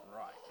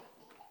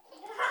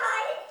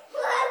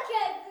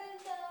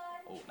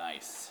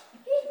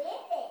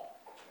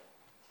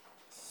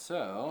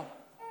So,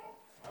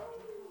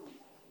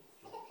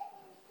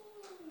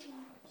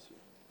 let's see.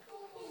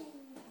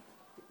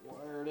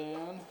 Wired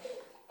in.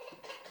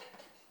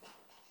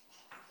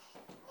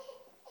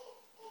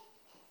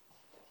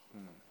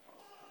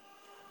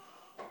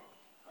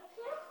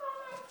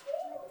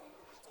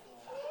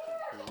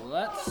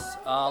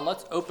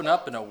 Let's open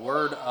up in a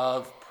word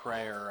of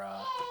prayer.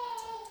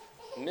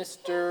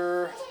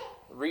 Mr.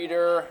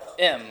 Reader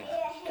M,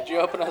 could you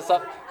open us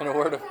up in a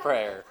word of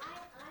prayer?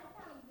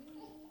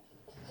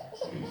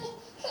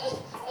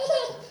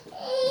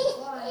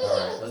 All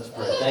right, let's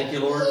pray. Thank you,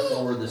 Lord,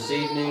 for this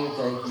evening.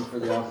 Thank you for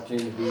the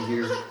opportunity to be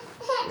here.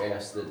 We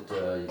ask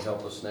that you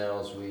help us now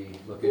as we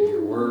look at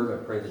your word.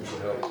 I pray that you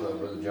help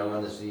Brother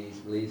John as he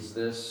leads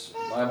this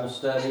Bible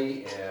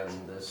study and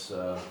this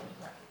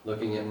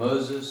looking at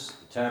Moses,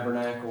 the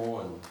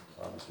Tabernacle, and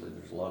obviously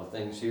there's a lot of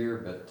things here,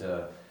 but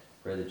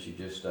pray that you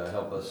just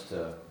help us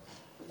to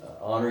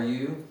honor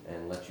you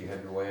and let you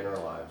have your way in our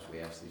lives. We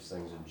ask these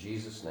things in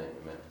Jesus' name,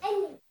 amen.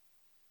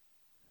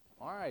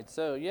 All right,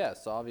 so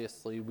yes,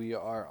 obviously we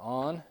are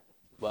on,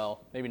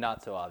 well, maybe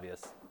not so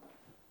obvious.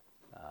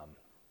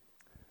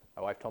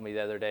 My wife told me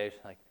the other day,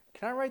 she's like,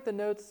 can I write the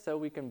notes so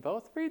we can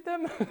both read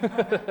them?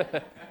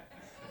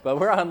 But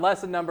we're on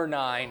lesson number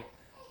 9,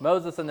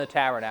 Moses and the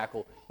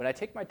Tabernacle. When I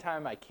take my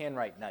time, I can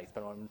write nice,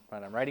 but when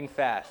I'm writing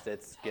fast,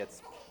 it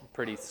gets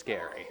pretty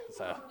scary.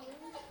 So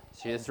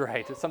she is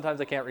right.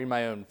 Sometimes I can't read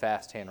my own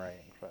fast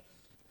handwriting. But.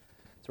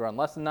 So we're on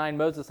lesson 9,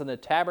 Moses and the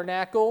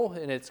Tabernacle,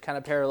 and it's kind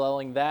of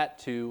paralleling that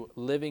to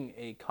living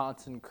a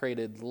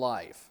consecrated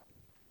life.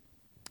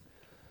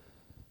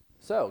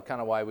 So kind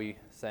of why we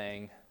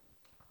sang,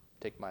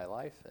 take my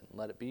life and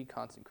let it be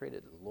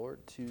consecrated,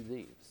 Lord, to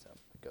thee. So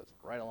it goes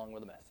right along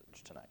with the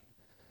message tonight.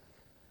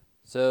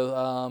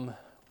 So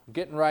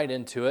getting right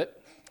into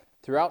it.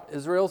 Throughout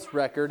Israel's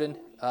record and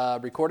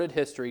recorded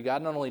history,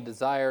 God not only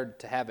desired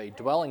to have a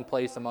dwelling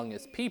place among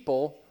his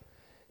people,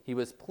 he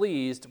was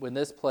pleased when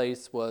this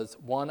place was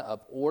one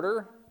of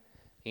order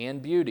and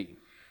beauty.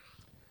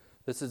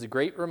 This is a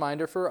great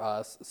reminder for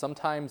us,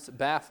 sometimes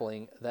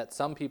baffling, that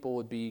some people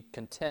would be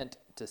content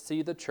to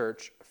see the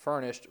church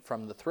furnished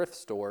from the thrift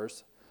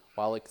stores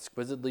while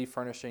exquisitely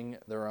furnishing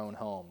their own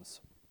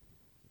homes.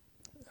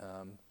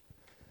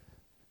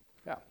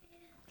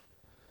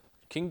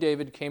 King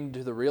David came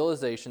to the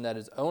realization that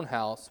his own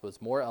house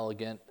was more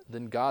elegant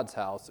than God's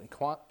house, and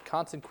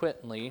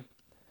consequently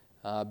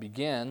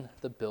began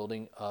the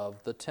building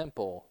of the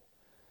temple.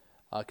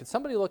 Could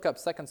somebody look up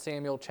 2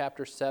 Samuel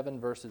chapter 7,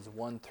 verses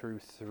 1 through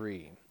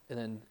 3? And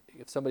then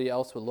if somebody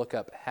else would look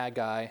up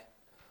Haggai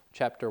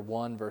chapter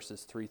 1,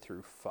 verses 3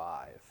 through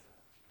 5.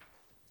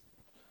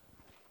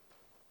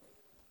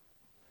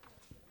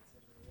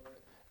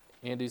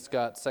 Andy's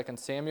got 2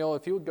 Samuel.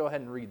 If you would go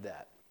ahead and read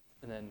that.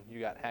 And then you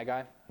got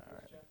Haggai. All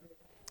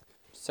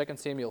right. 2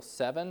 Samuel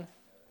 7,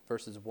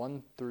 verses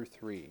 1 through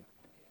 3.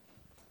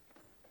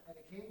 And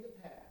it came to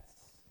pass,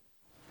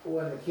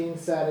 when the king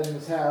sat in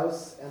his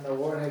house, and the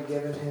Lord had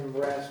given him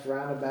rest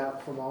round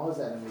about from all his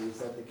enemies,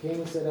 that the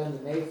king said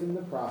unto Nathan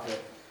the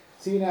prophet,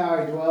 See now,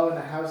 I dwell in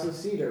a house of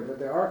cedar, but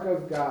the ark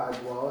of God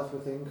dwelleth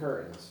within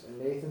curtains. And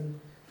Nathan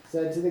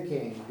said to the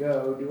king,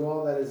 Go, do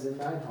all that is in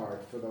thine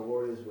heart, for the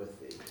Lord is with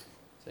thee.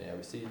 So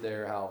we see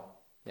there how,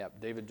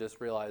 David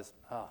just realized,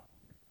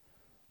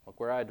 look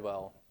where I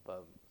dwell,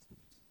 but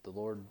the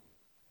Lord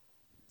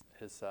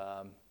is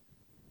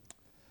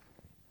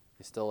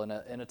he's still in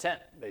a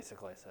tent,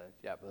 basically. So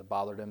it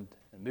bothered him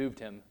and moved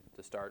him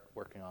to start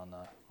working on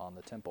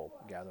the temple,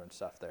 gathering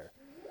stuff there.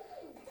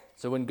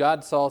 So when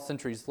God saw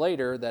centuries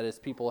later that his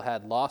people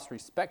had lost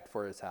respect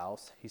for his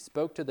house, he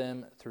spoke to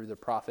them through the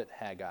prophet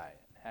Haggai.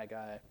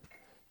 Haggai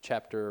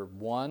chapter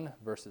 1,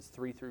 verses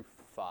 3 through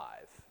 5.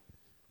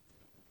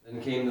 Then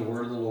came the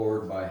word of the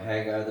Lord by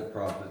Haggai the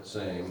prophet,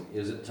 saying,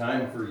 Is it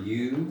time for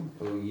you,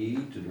 O ye,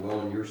 to dwell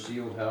in your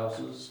sealed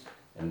houses,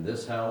 and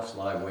this house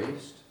lie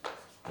waste?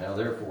 Now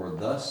therefore,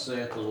 thus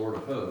saith the Lord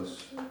of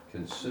hosts,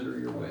 Consider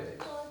your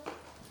ways.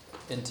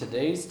 In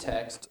today's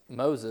text,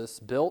 Moses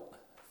built,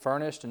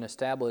 furnished, and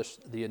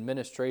established the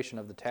administration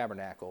of the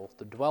tabernacle,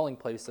 the dwelling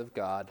place of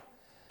God,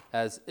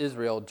 as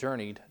Israel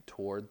journeyed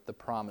toward the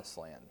promised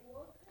land.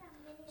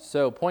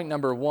 So point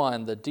number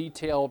 1, the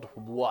detailed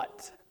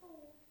what?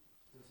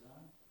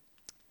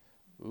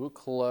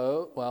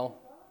 Well,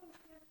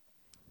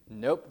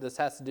 nope. This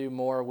has to do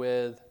more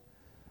with,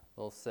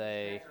 we'll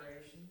say,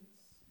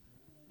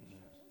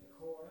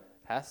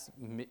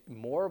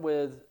 more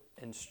with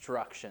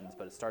instructions,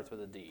 but it starts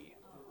with a D.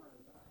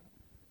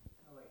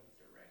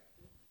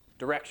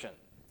 Direction.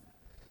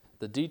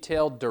 The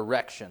detailed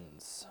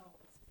directions.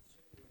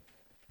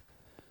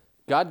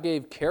 God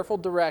gave careful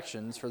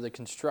directions for the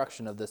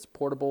construction of this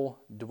portable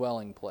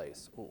dwelling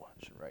place. Oh,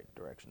 I should write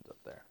directions up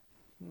there.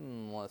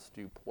 Let's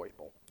do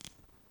portable.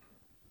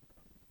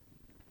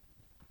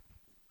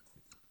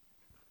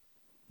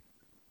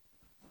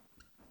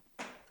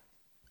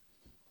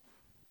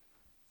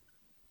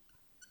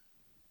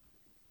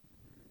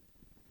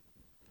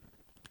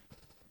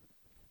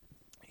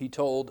 He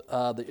told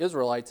the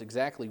Israelites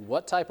exactly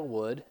what type of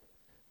wood,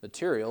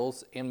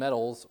 materials and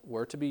metals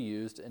were to be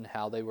used and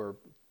how they were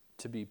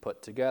to be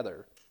put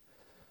together.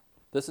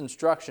 This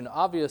instruction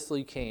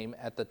obviously came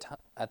at the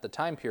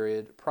time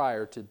period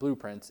prior to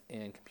blueprints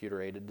and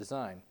computer-aided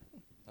design.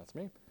 That's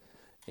me.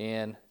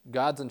 And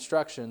God's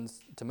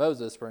instructions to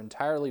Moses were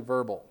entirely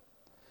verbal.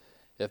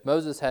 If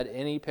Moses had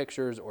any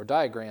pictures or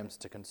diagrams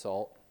to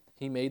consult,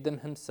 he made them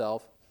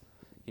himself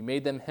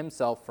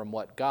from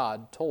what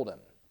God told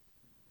him.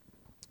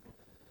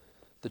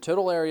 The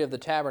total area of the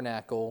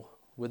tabernacle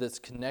with its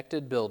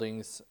connected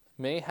buildings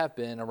may have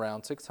been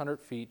around 600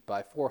 feet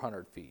by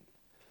 400 feet.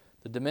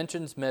 The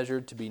dimensions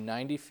measured to be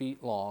 90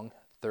 feet long,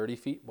 30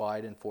 feet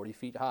wide, and 40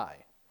 feet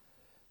high.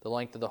 The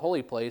length of the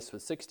holy place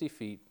was 60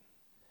 feet,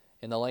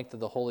 and the length of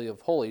the Holy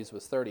of Holies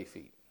was 30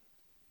 feet.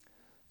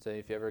 So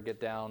if you ever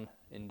get down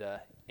into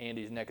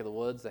Andy's neck of the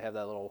woods, they have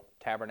that little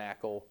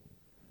tabernacle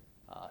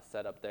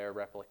set up there,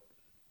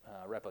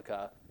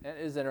 replica. And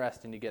it is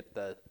interesting to get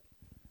the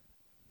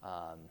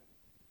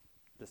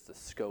just the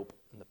scope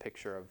and the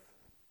picture of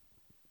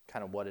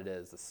kind of what it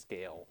is, the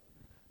scale,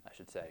 I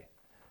should say.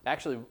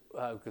 Actually,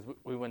 because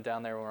we went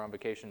down there when we were on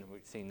vacation, and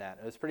we've seen that.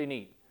 It was pretty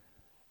neat.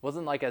 It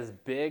wasn't like as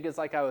big as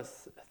like I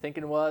was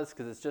thinking it was,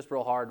 because it's just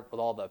real hard with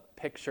all the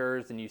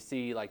pictures, and you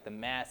see like the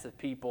massive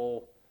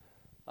people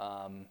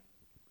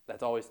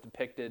that's always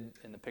depicted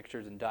in the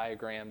pictures and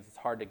diagrams. It's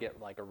hard to get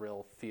like a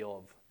real feel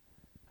of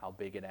how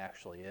big it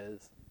actually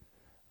is.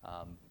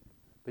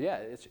 But yeah,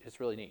 it's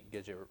really neat. It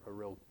gives you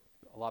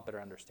a lot better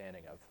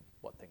understanding of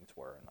what things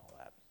were and all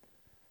that.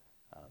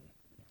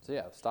 So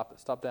yeah,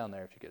 stop down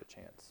there if you get a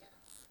chance.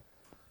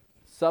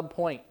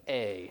 Subpoint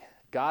A,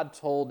 God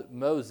told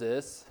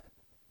Moses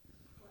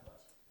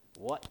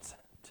what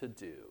to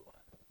do.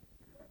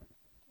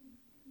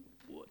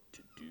 What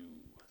to do.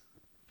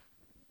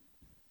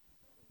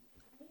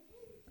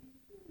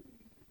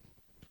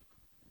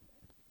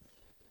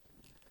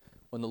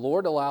 When the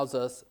Lord allows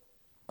us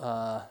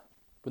to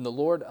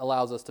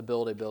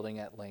build a building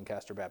at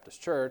Lancaster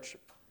Baptist Church,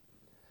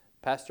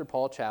 Pastor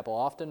Paul Chappell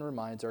often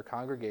reminds our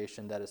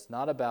congregation that it's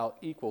not about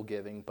equal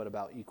giving, but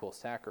about equal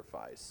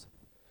sacrifice.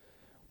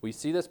 We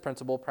see this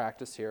principle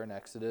practiced here in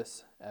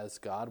Exodus, as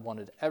God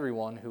wanted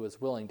everyone who was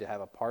willing to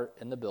have a part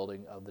in the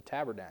building of the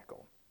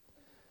tabernacle.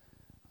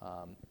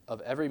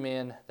 Of every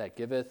man that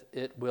giveth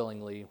it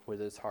willingly with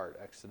his heart,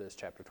 Exodus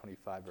chapter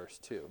 25, verse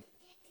 2.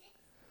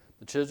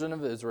 The children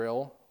of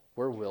Israel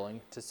were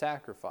willing to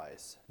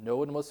sacrifice. No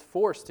one was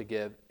forced to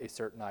give a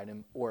certain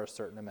item or a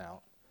certain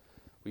amount.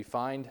 We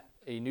find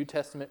a New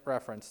Testament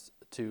reference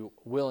to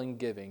willing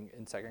giving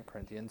in 2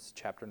 Corinthians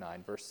chapter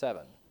 9, verse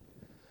 7.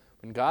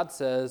 When God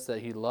says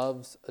that he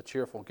loves a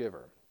cheerful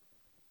giver,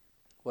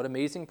 what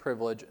amazing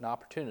privilege and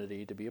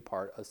opportunity to be a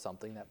part of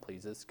something that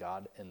pleases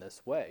God in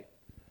this way.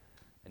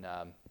 And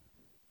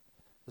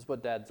this is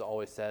what Dad's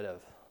always said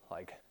of,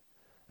 like,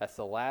 that's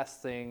the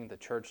last thing the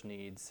church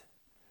needs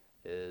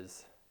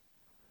is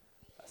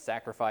a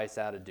sacrifice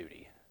out of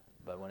duty.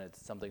 But when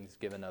it's something's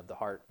given of the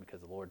heart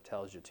because the Lord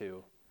tells you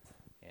to,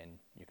 and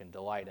you can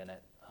delight in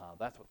it,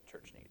 that's what the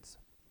church needs.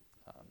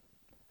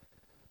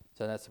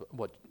 So that's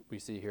what we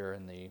see here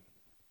in the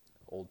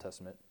Old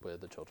Testament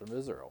with the children of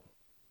Israel.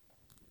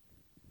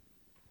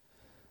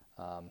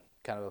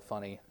 Kind of a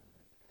funny,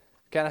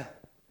 kind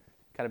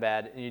of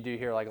bad. And you do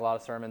hear like a lot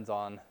of sermons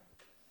on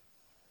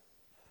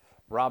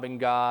robbing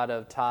God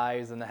of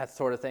tithes and that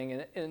sort of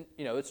thing. And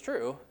you know, it's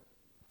true.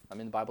 I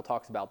mean, the Bible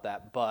talks about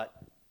that, but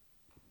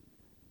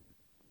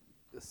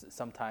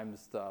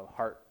sometimes the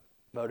heart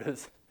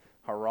motives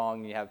are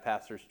wrong. You have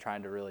pastors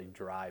trying to really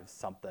drive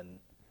something,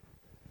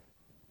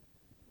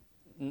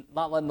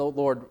 not letting the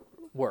Lord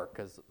work,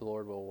 because the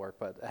Lord will work,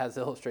 but it has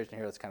an illustration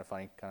here that's kind of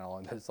funny, kind of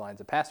along those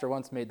lines. A pastor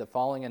once made the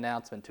following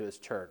announcement to his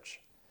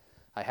church.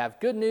 I have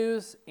good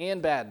news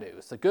and bad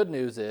news. The good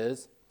news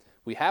is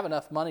we have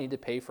enough money to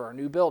pay for our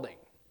new building.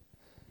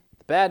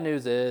 The bad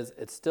news is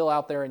it's still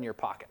out there in your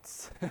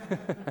pockets.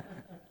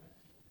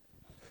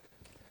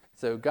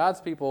 So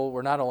God's people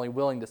were not only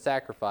willing to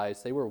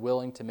sacrifice, they were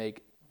willing to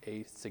make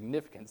a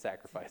significant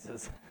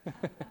sacrifices. Yeah,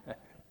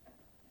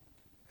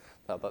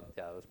 that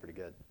was pretty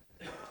good.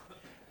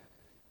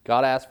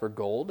 God asked for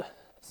gold,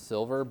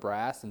 silver,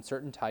 brass, and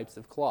certain types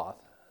of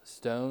cloth,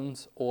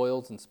 stones,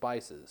 oils, and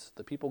spices.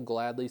 The people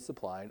gladly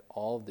supplied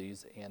all of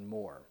these and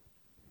more.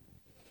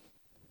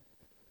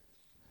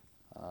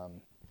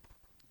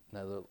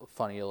 Another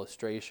funny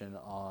illustration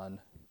on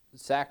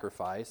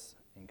sacrifice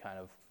and kind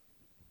of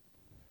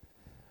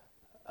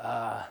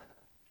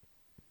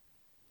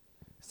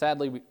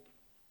sadly,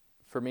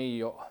 for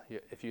me,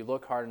 if you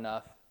look hard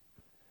enough,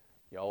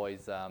 you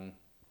always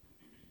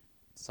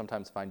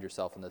sometimes find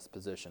yourself in this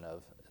position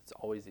of it's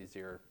always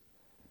easier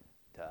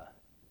to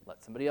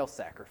let somebody else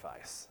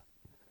sacrifice.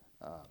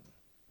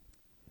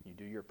 You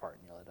do your part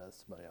and you let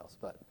somebody else.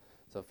 But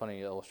it's a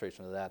funny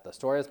illustration of that. The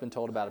story has been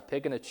told about a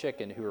pig and a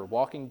chicken who were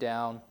walking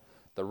down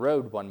the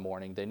road one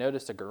morning. They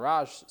noticed a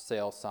garage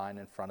sale sign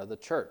in front of the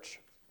church.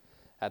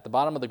 At the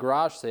bottom of the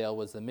garage sale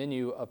was the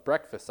menu of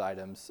breakfast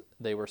items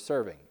they were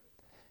serving.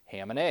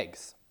 Ham and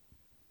eggs.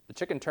 The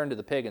chicken turned to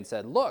the pig and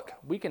said, "Look,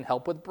 we can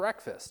help with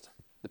breakfast."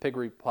 The pig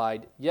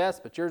replied, "Yes,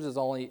 but yours is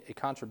only a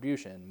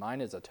contribution.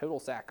 Mine is a total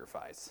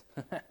sacrifice."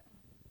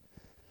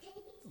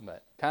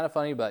 But kind of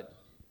funny, but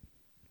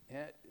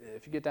yeah,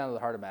 if you get down to the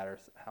heart of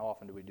matters, how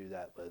often do we do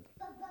that with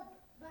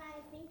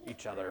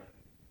each other?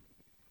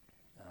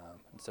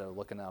 Instead of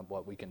looking at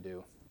what we can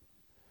do.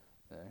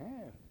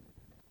 Hey,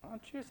 why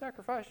don't you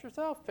sacrifice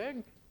yourself,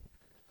 pig?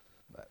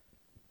 But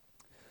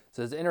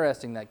so it's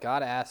interesting that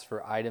God asks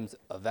for items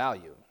of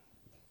value.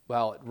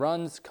 While it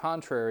runs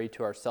contrary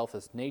to our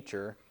selfish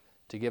nature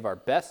to give our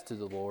best to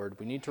the Lord,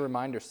 we need to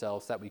remind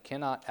ourselves that we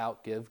cannot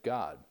outgive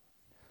God.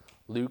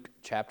 Luke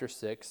chapter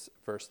 6,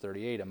 verse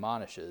 38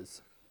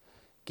 admonishes,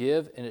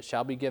 "Give, and it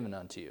shall be given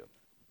unto you."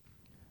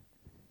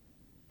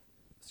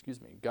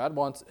 God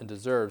wants and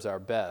deserves our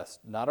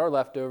best, not our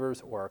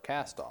leftovers or our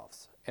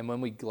cast-offs. And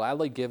when we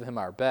gladly give him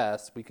our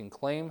best, we can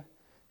claim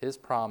his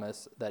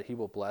promise that he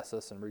will bless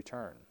us in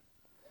return.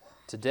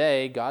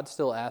 Today, God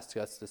still asks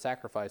us to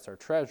sacrifice our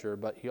treasure,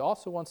 but he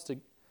also wants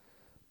to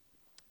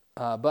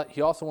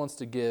wants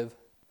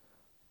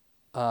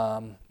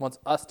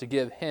us to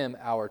give him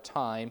our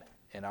time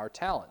and our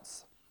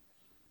talents.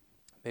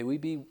 May we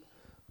be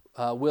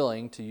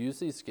willing to use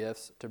these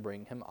gifts to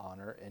bring him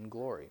honor and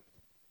glory.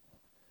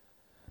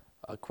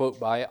 A quote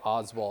by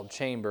Oswald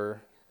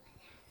Chamber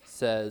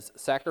says,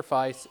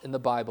 "Sacrifice in the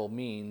Bible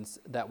means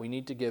that we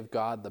need to give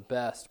God the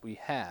best we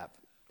have.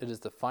 It is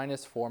the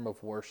finest form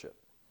of worship.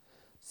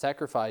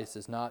 Sacrifice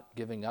is not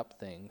giving up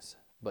things,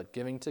 but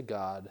giving to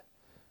God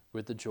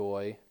with the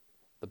joy,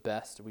 the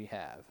best we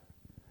have."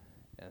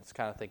 And it's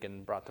kind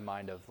of brought to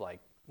mind of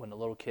like when a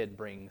little kid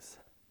brings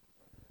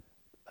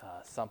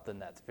something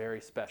that's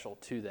very special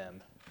to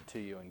them, to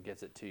you, and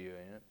gives it to you.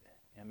 And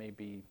it may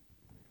be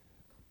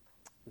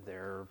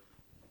their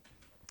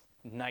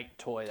night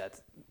toy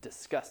that's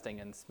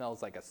disgusting and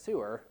smells like a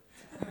sewer.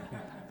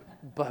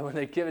 But when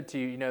they give it to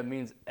you, it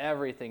means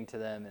everything to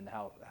them, and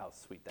how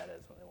sweet that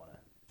is when they want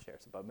to share.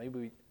 But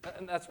maybe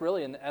and that's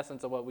really in the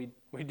essence of what we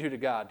do to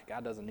God.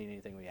 God doesn't need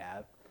anything we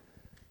have.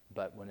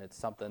 But when it's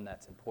something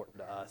that's important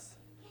to us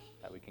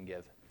that we can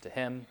give to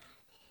him,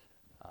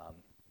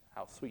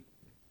 how sweet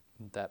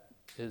that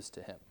is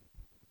to him.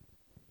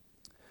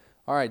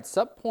 All right,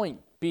 subpoint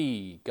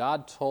B.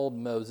 God told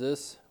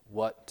Moses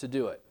what to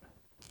do it.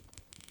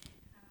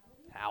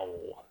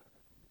 Ow.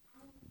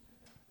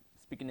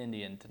 Speaking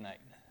Indian tonight.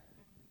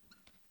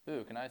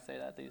 Ooh, can I say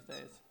that these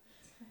days?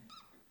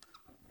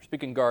 We're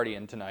speaking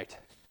Guardian tonight.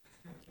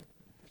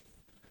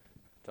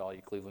 To all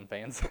you Cleveland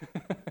fans.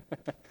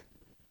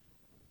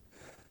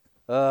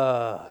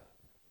 Probably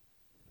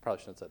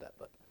shouldn't have said that,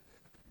 but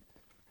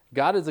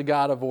God is a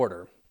God of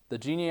order. The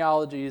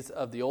genealogies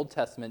of the Old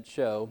Testament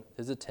show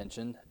his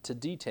attention to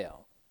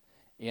detail.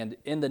 And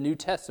in the New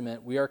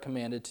Testament, we are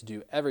commanded to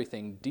do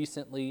everything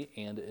decently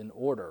and in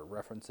order,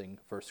 referencing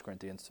 1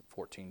 Corinthians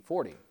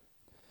 14:40.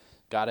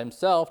 God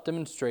himself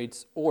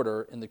demonstrates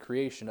order in the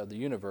creation of the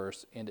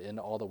universe and in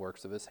all the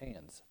works of his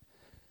hands.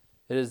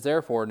 It is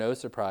therefore no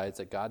surprise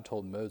that God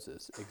told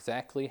Moses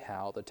exactly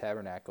how the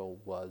tabernacle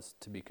was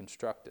to be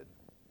constructed,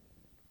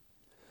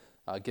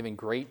 giving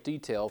great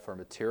detail for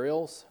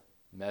materials,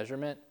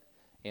 measurement,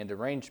 and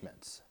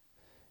arrangements.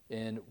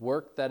 In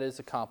work that is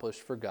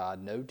accomplished for God,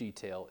 no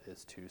detail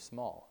is too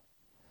small.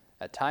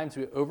 At times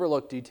we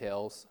overlook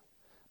details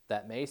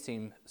that may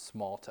seem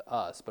small to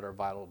us but are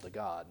vital to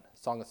God.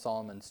 Song of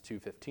Solomon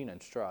 2:15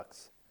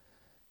 instructs,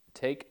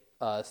 "Take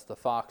us the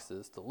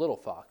foxes, the little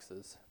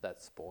foxes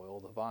that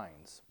spoil the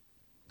vines."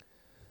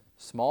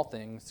 Small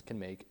things can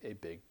make a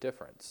big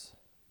difference.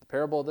 The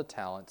parable of the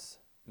talents,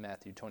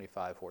 Matthew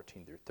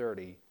 25:14 through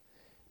 30,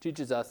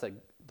 teaches us that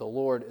the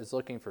Lord is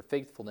looking for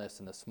faithfulness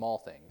in the small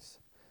things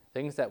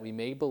that we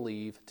may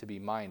believe to be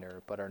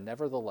minor, but are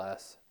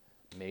nevertheless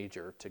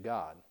major to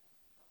God.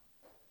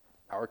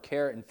 Our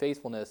care and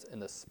faithfulness in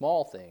the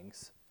small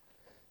things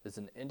is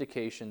an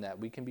indication that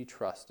we can be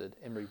trusted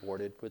and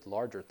rewarded with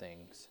larger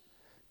things,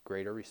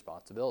 greater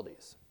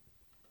responsibilities.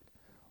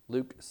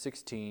 Luke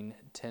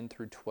 16:10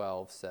 through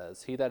 12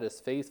 says, "He that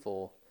is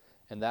faithful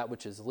in that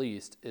which is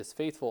least is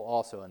faithful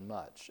also in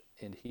much,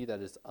 and he that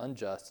is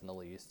unjust in the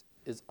least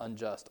is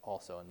unjust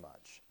also in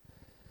much.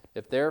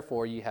 If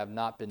therefore ye have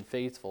not been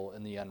faithful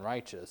in the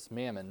unrighteous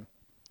mammon,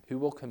 who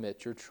will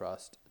commit your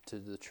trust to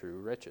the true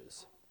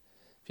riches?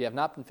 If ye have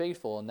not been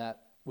faithful in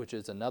that which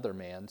is another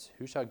man's,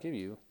 who shall give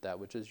you that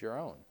which is your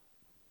own?"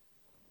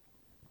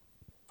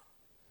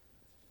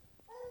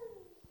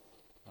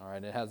 All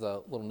right, it has a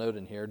little note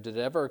in here. Did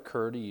it ever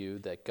occur to you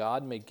that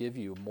God may give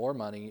you more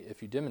money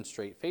if you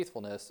demonstrate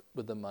faithfulness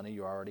with the money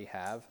you already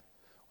have?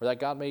 Or that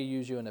God may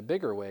use you in a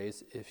bigger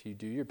ways if you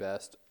do your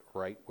best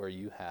right where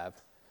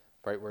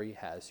he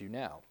has you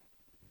now?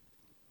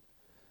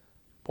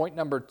 Point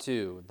number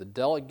 2, the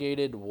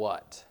delegated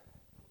what?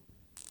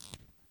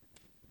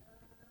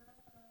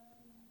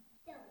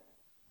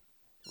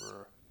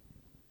 With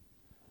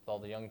all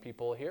the young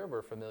people here,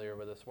 we're familiar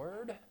with this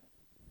word.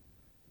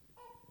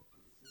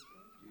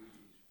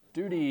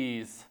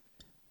 Duties.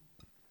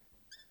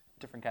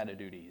 Different kind of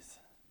duties.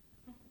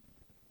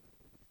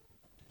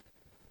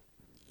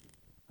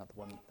 Not the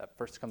one that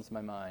first comes to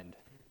my mind.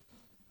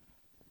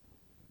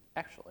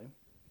 Actually,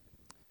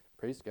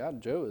 praise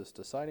God, Joe is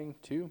deciding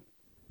to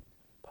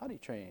potty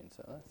train,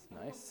 so that's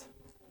nice.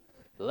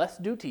 Less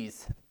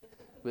duties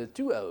with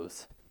 2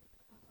 O's.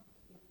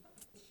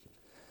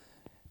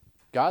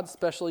 God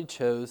specially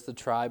chose the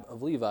tribe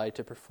of Levi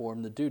to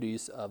perform the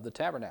duties of the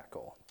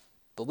tabernacle.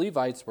 The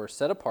Levites were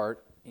set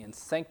apart and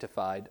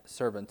sanctified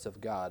servants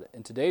of God.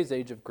 In today's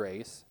age of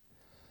grace,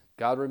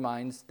 God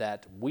reminds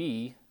that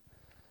we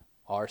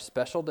are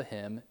special to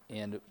him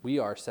and we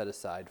are set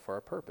aside for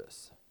a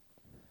purpose.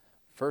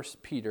 1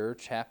 Peter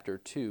chapter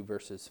 2,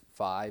 verses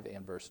 5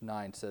 and verse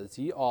 9 says,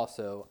 "Ye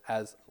also,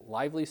 as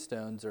lively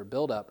stones, are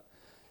built up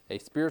a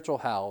spiritual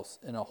house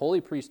and a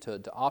holy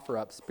priesthood to offer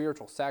up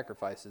spiritual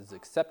sacrifices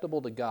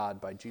acceptable to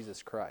God by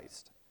Jesus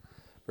Christ."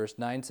 Verse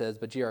 9 says,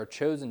 "But ye are a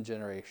chosen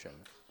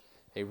generation,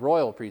 a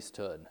royal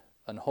priesthood,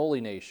 an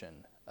holy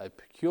nation, a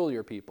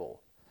peculiar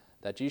people,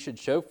 that ye should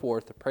show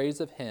forth the praise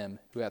of him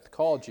who hath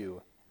called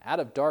you out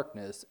of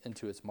darkness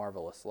into his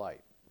marvelous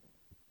light."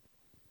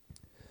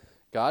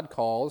 God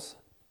calls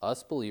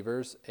us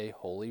believers a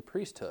holy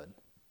priesthood.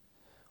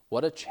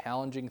 What a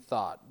challenging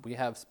thought. We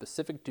have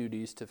specific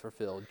duties to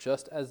fulfill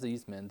just as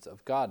these men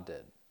of God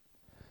did.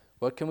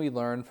 What can we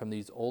learn from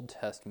these Old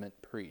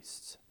Testament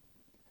priests?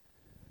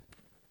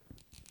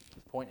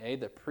 Point A,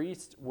 the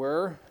priests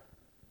were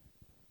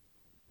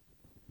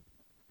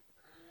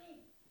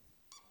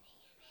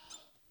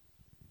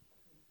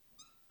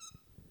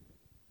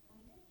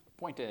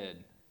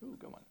appointed. Ooh,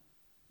 good one.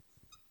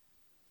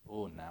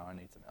 Oh, now I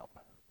need some help.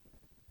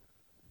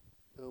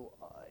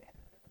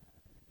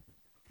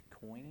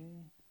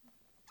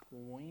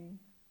 Pointed.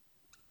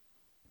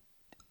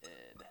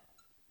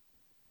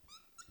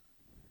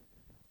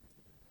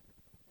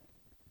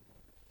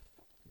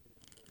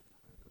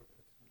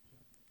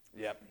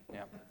 Yep.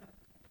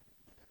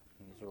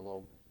 There's a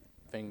little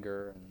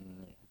finger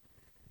and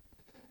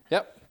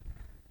yep.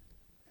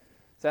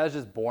 So I was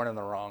just born in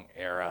the wrong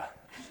era.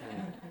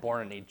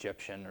 Born an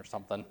Egyptian or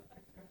something.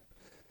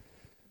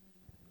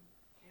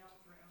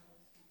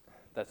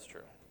 That's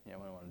true. Yeah,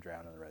 we don't want to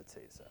drown in the Red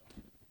Sea. So,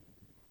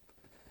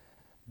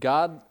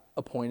 God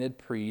appointed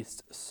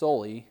priests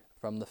solely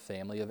from the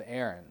family of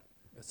Aaron.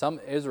 Some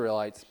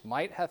Israelites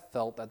might have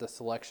felt that the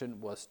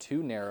selection was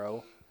too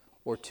narrow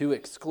or too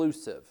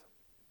exclusive,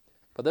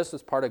 but this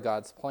was part of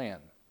God's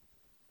plan.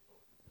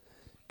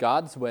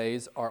 God's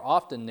ways are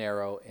often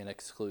narrow and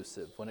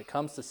exclusive. When it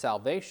comes to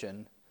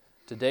salvation,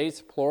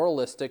 today's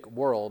pluralistic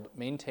world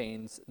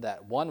maintains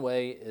that one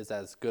way is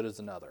as good as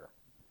another.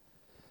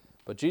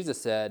 But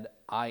Jesus said,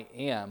 "I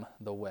am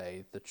the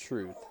way, the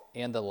truth,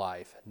 and the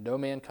life. No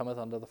man cometh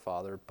unto the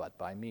Father but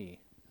by me,"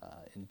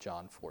 in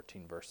John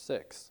 14, verse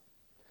 6.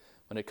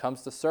 When it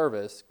comes to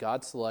service,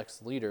 God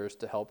selects leaders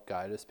to help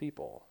guide his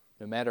people.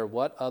 No matter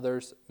what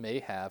others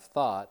may have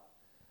thought,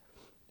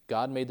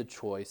 God made the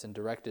choice and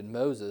directed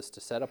Moses to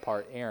set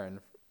apart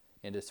Aaron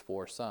and his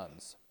 4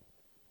 sons.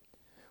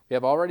 We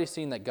have already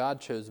seen that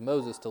God chose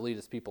Moses to lead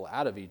his people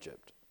out of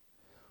Egypt.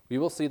 We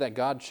will see that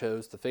God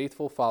chose the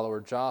faithful follower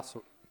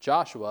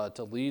Joshua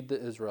to lead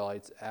the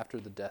Israelites after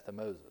the death of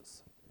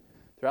Moses.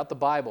 Throughout the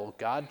Bible,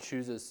 God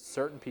chooses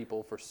certain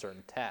people for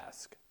certain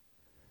tasks.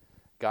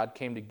 God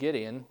came to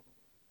Gideon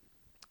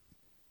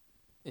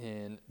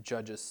in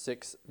Judges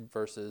 6,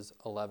 verses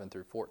 11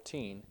 through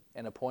 14,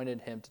 and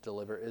appointed him to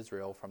deliver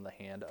Israel from the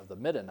hand of the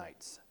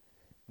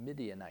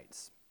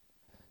Midianites.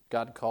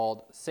 God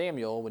called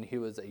Samuel when he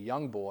was a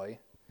young boy,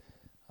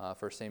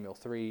 1 Samuel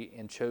 3,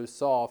 and chose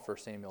Saul, 1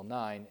 Samuel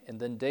 9, and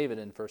then David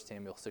in 1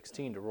 Samuel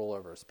 16 to rule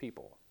over his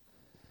people.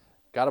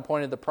 God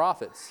appointed the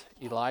prophets,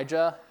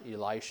 Elijah,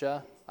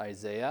 Elisha,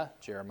 Isaiah,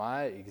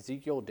 Jeremiah,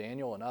 Ezekiel,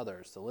 Daniel, and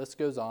others. The list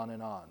goes on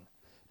and on.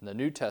 In the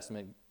New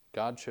Testament,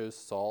 God chose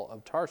Saul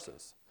of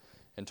Tarsus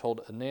and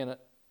told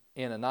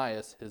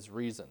Ananias his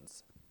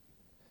reasons.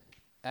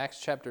 Acts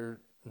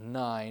chapter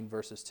 9,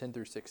 verses 10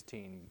 through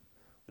 16.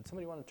 Would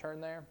somebody want to turn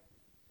there?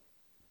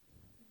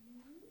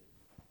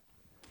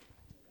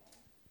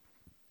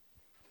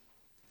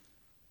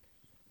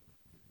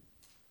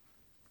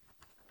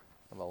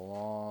 I have a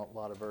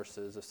lot of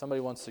verses. If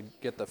somebody wants to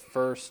get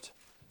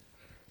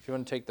if you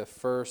want to take the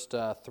first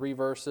 3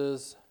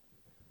 verses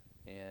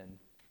and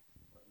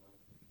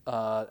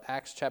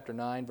Acts chapter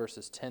 9,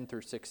 verses 10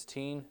 through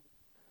 16.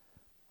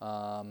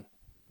 If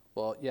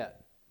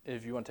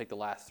you want to take the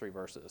last 3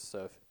 verses.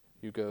 So if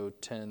you go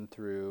 10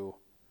 through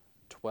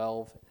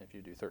 12, and if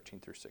you do 13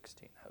 through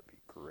 16, that would be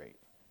great.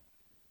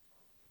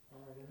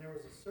 All right, and there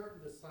was a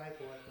certain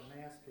disciple at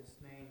Damascus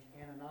named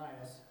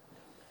Ananias.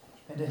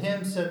 And to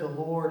him said the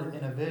Lord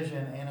in a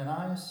vision,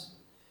 "Ananias?"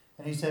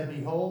 And he said,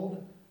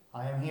 "Behold,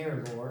 I am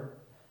here, Lord."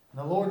 And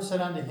the Lord said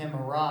unto him,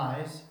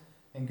 "Arise,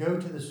 and go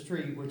to the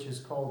street which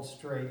is called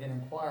Straight, and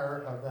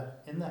inquire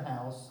in the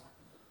house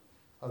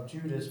of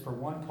Judas for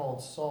one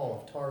called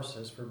Saul of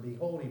Tarsus, for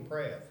behold, he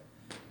prayeth,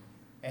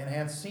 and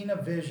hath seen a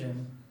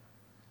vision,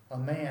 a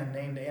man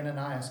named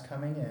Ananias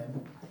coming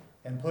in,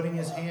 and putting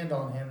his hand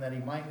on him that he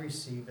might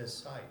receive his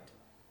sight."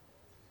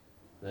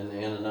 Then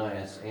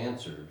Ananias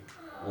answered,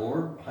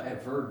 Lord, I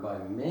have heard by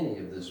many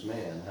of this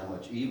man how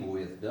much evil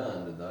he hath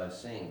done to thy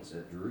saints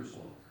at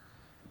Jerusalem.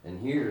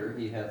 And here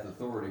he hath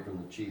authority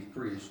from the chief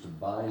priests to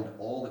bind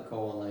all that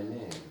call on thy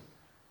name.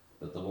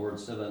 But the Lord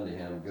said unto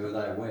him, Go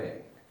thy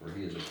way, for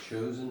he is a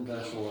chosen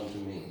vessel unto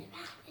me,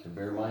 to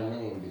bear my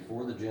name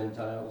before the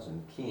Gentiles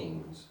and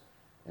kings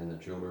and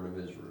the children of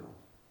Israel.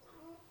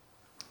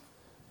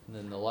 And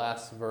then the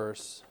last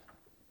verse,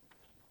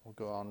 we'll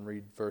go on and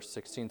read verse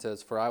 16,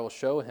 says, For I will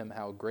show him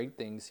how great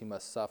things he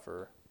must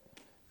suffer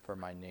for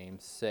my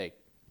name's sake.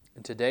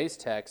 In today's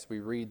text,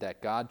 we read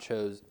that God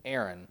chose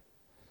Aaron.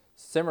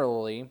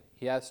 Similarly,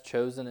 he has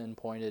chosen and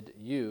appointed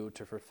you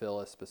to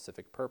fulfill a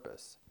specific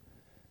purpose.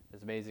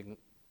 It's amazing,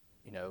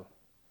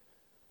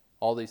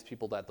 all these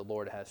people that the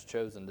Lord has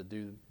chosen to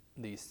do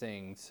these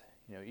things,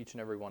 each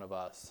and every one of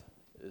us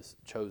is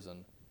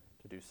chosen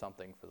to do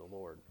something for the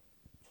Lord.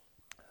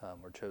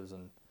 We're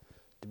chosen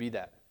to be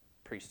that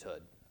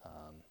priesthood.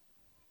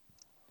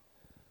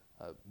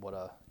 What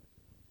a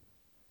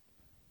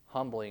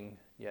humbling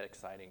yet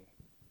exciting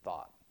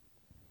thought.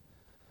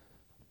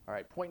 All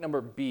right, point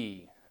number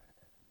B.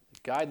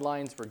 The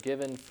guidelines were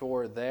given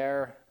for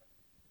their...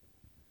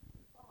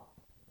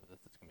 This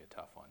is going to be a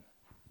tough one.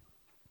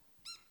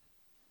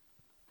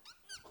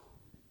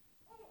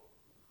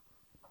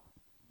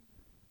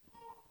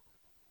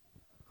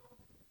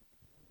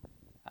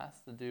 Has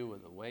to do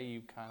with the way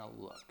you kind of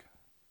look.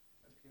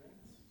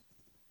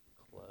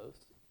 Close.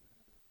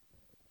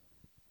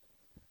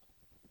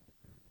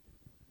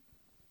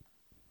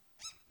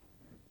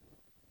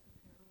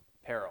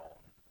 Apparel.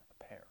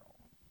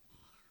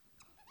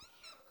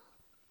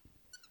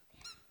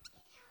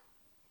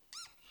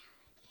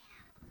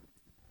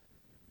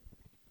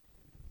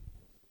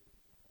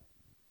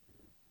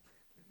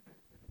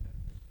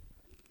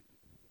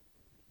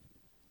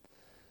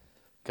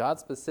 God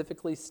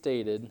specifically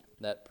stated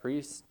that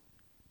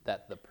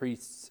the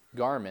priest's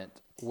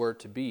garment were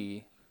to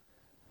be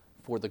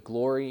for the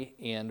glory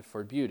and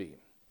for beauty.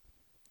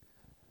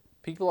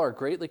 People are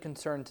greatly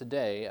concerned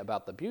today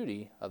about the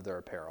beauty of their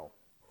apparel.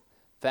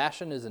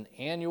 Fashion is an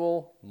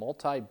annual,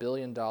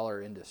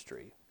 multi-billion-dollar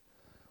industry.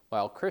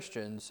 While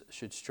Christians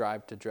should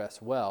strive to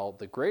dress well,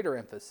 the greater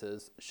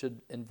emphasis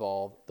should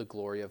involve the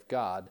glory of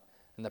God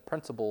and the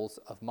principles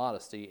of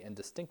modesty and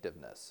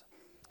distinctiveness.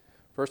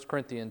 1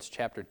 Corinthians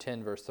chapter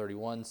 10, verse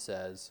 31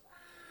 says,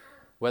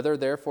 Whether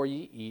therefore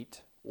ye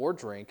eat or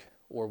drink,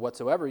 or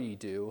whatsoever ye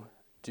do,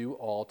 do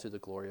all to the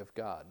glory of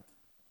God.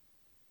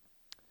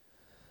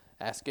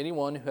 Ask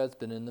anyone who has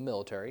been in the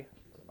military.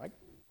 Mike.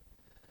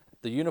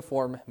 The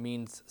uniform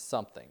means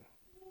something.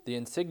 The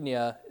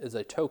insignia is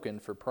a token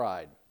for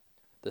pride.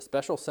 The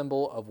special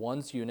symbol of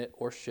one's unit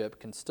or ship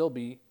can still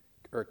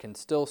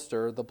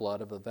stir the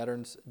blood of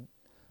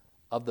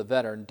the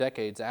veteran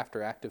decades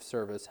after active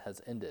service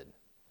has ended.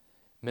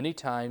 Many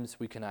times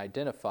we can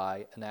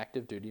identify an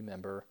active duty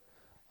member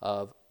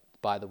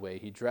by the way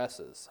he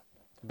dresses.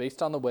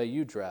 Based on the way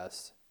you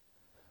dress,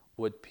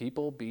 would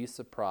people be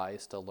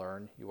surprised to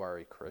learn you are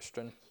a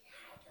Christian?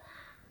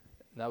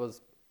 And that was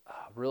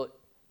really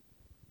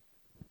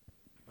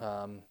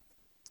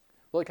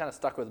kind of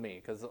stuck with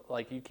me because,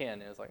 you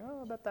can. It was like,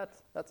 oh, I bet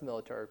that's a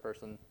military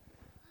person,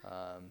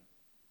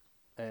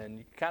 and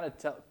you kind of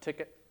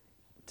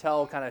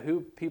tell kind of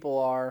who people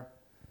are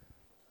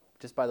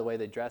just by the way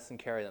they dress and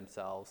carry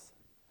themselves.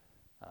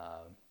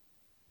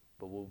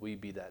 But will we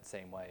be that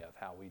same way of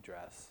how we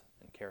dress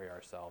and carry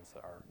ourselves,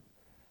 or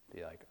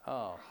be like,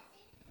 oh,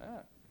 yeah,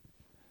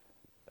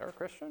 they're a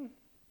Christian?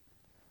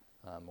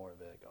 Or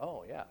be like,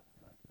 oh yeah,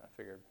 I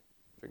figured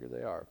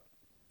they are.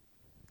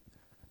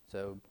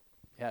 So,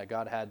 yeah,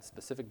 God had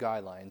specific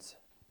guidelines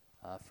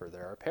for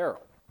their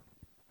apparel.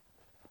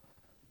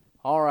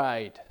 All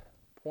right,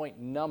 point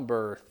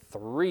number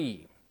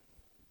 3.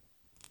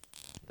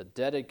 The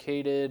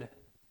dedicated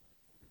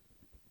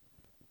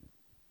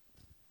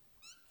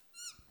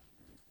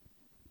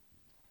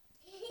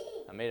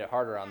I made it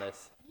harder on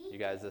you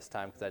guys this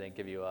time because I didn't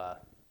give you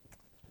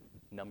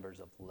numbers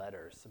of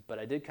letters, but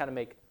I did kind of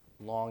make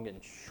long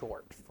and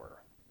short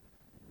for,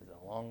 is it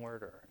a long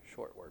word or a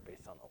short word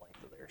based on the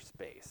length of their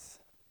space?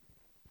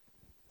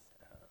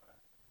 So,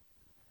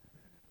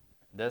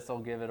 this will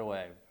give it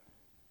away.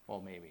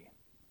 Well, maybe.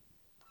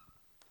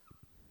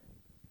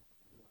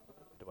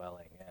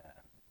 Dwelling, yeah.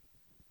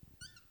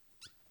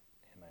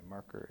 And my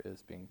marker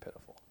is being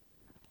pitiful.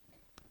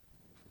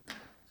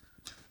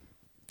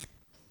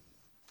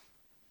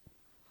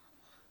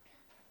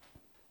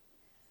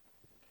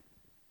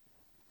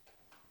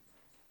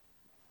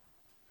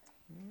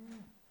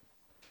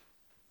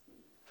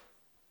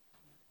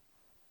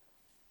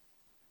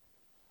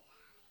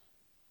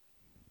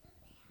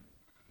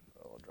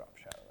 A little drop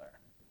shadow there.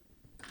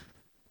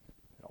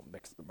 Don't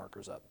mix the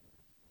markers up.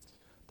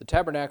 The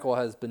tabernacle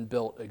has been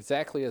built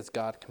exactly as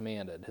God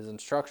commanded. His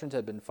instructions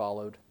had been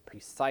followed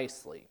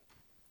precisely.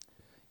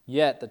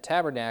 Yet the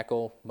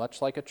tabernacle,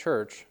 much like a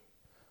church,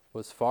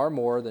 was far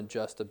more than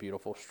just a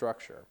beautiful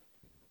structure.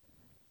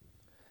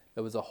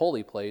 It was a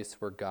holy place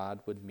where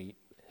God would meet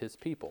his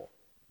people.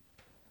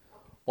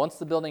 Once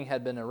the building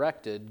had been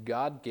erected,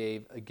 God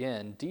gave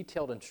again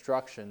detailed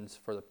instructions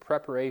for the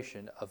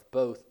preparation of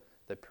both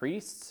the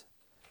priests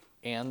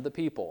and the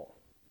people.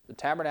 The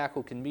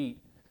tabernacle could meet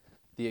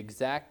the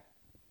exact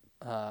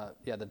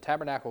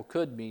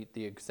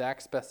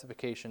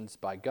specifications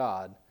by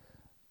God,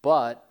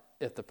 but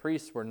if the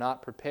priests were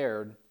not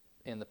prepared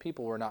and the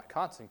people were not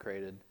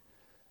consecrated,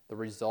 the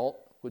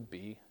result would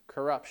be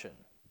corruption.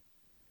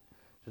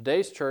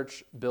 Today's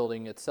church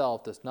building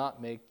itself does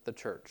not make the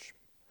church.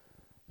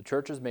 The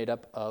church is made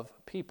up of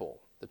people.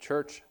 The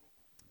church,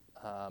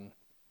 I'm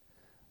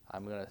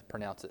going to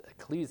pronounce it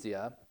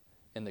ecclesia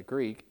in the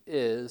Greek,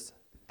 is,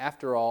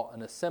 after all,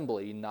 an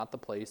assembly, not the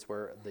place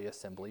where the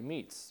assembly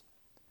meets.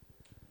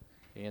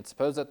 And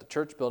suppose that the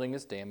church building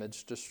is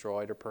damaged,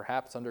 destroyed, or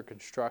perhaps under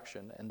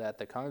construction, and that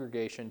the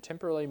congregation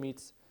temporarily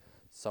meets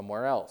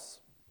somewhere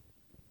else.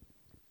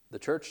 The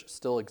church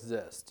still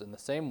exists. In the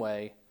same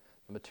way,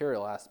 the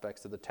material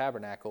aspects of the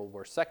tabernacle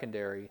were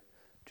secondary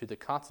to the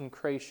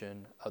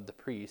consecration of the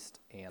priest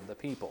and the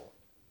people.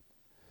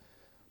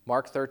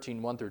 Mark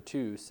 13,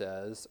 1-2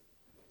 says,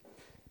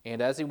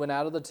 "And as he went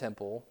out of the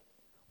temple,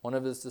 one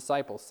of his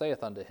disciples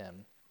saith unto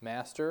him,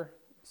 Master,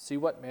 see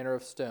what manner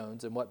of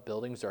stones and what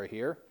buildings are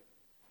here?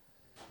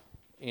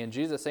 And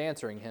Jesus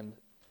answering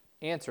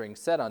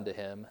said unto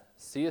him,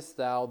 Seest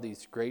thou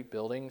these great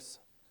buildings?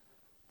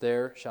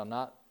 There shall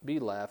not be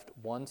left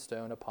one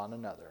stone upon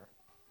another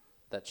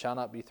that shall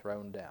not be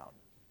thrown down."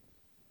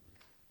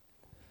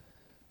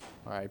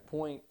 All right,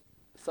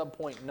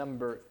 subpoint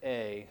number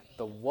A,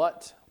 the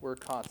what were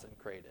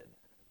consecrated.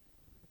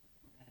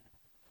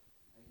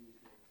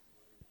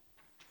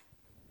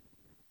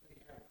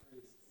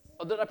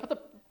 Oh, did I put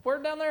the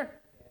word down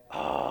there?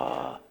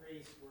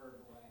 Priests were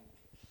blank.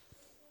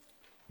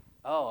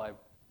 Oh, I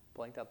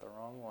blanked out the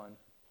wrong one.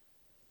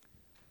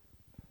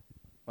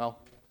 Well,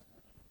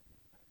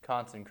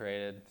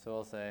 consecrated, so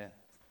we'll say.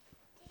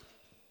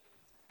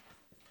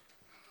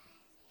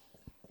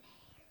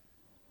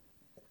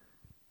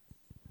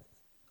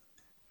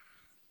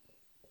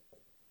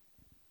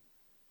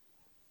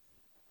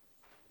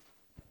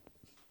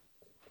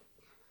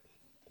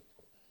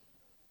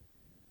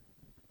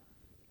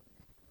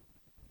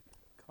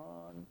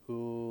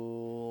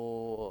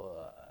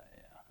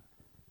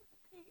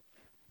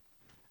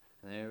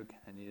 There,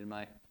 I needed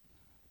my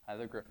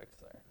hieroglyphics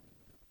there.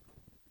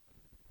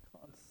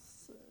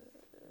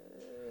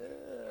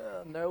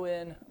 No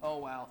in. Oh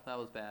wow, that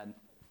was bad.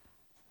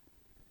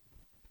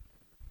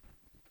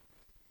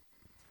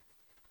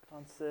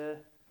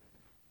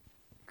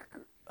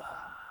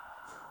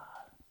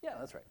 Yeah,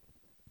 that's right.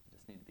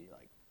 Just need to be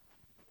like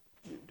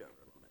moved over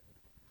a little bit.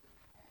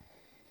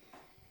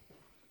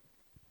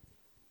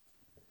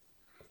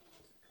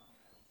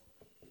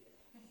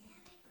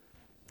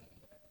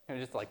 And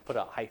just like put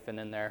a hyphen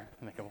in there,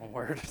 make it one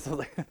word or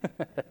something.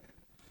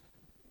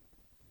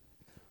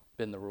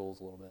 Bend the rules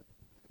a little bit.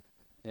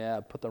 Yeah,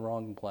 I put the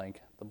wrong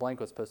blank. The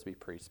blank was supposed to be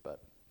priest,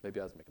 but maybe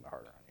I was making it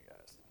harder on you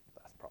guys.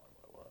 That's probably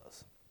what it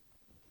was.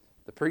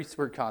 The priests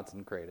were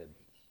consecrated.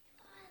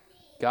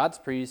 God's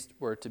priests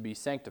were to be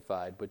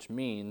sanctified, which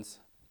means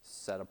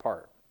set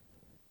apart.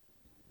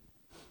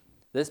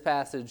 This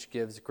passage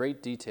gives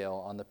great detail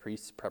on the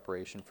priest's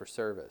preparation for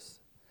service.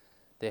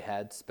 They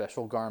had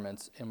special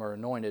garments and were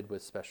anointed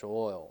with special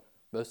oil.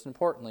 Most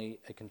importantly,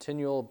 a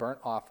continual burnt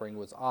offering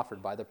was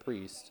offered by the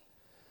priest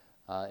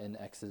in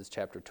Exodus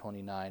chapter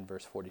 29,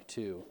 verse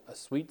 42, a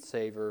sweet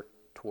savor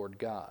toward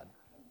God.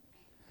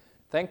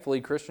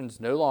 Thankfully, Christians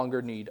no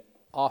longer need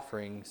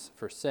offerings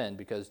for sin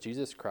because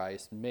Jesus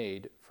Christ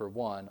made for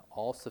one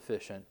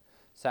all-sufficient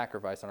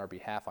sacrifice on our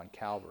behalf on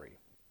Calvary.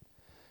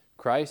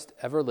 Christ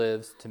ever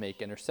lives to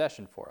make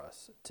intercession for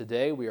us.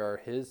 Today we are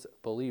his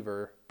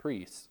believer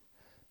priests,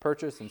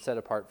 purchased and set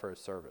apart for his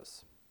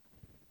service.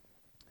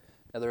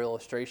 Another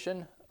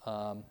illustration,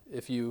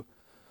 if you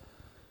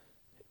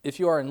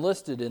are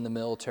enlisted in the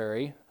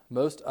military,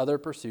 most other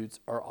pursuits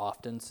are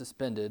often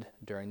suspended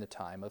during the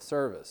time of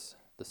service.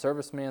 The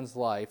serviceman's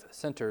life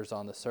centers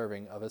on the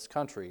serving of his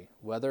country,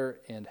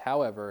 whether and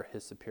however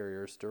his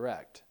superiors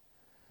direct.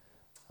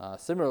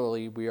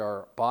 Similarly, we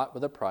are bought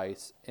with a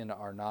price and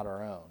are not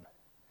our own.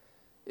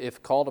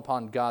 If called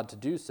upon God to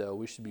do so,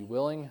 we should be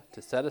willing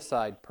to set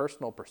aside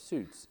personal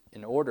pursuits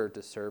in order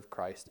to serve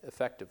Christ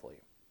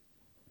effectively.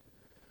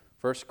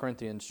 1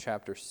 Corinthians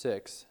chapter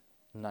 6,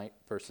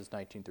 verses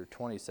 19 through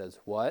 20 says,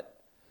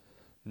 "What?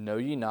 Know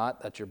ye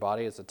not that your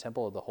body is a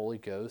temple of the Holy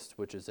Ghost,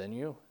 which is in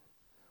you,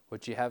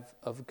 which ye have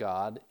of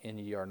God, and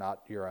ye are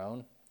not your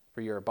own?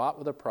 For ye are bought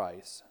with a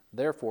price.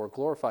 Therefore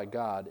glorify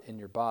God in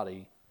your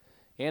body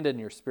and in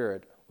your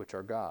spirit, which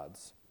are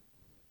God's."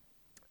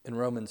 In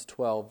Romans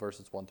 12,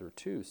 verses 1 through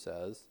 2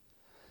 says,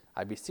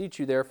 "I beseech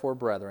you therefore,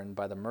 brethren,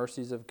 by the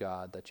mercies of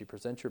God, that ye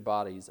present your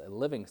bodies a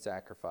living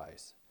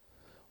sacrifice,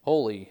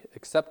 holy,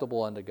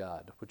 acceptable unto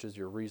God, which is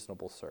your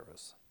reasonable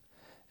service.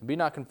 And be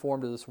not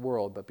conformed to this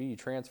world, but be ye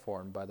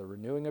transformed by the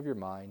renewing of your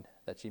mind,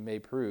 that ye may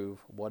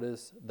prove what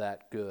is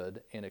that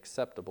good and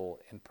acceptable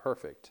and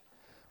perfect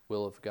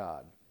will of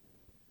God."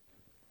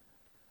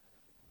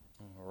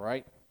 All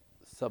right,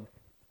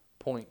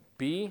 Point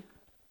B.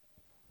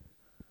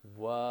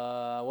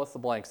 What's the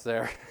blanks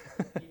there?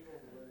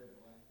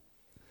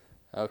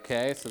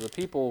 Okay, so the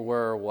people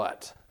were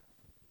what?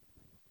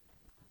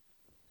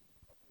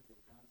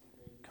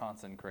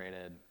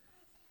 Consecrated.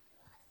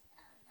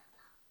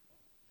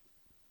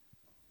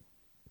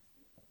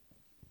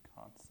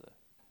 This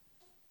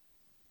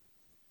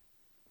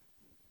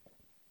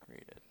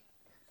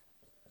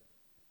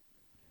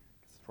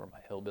is where my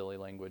hillbilly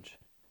language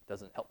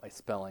doesn't help my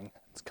spelling.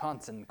 It's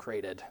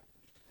consecrated.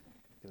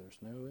 There's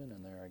no N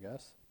in there, I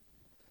guess.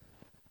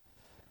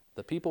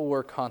 The people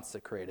were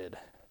consecrated.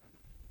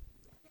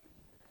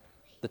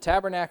 The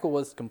tabernacle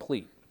was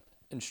complete.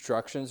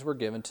 Instructions were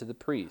given to the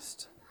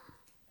priest.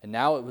 And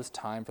now it was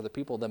time for the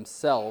people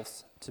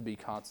themselves to be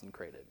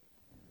consecrated.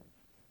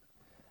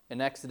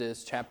 In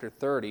Exodus chapter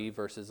 30,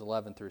 verses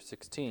 11 through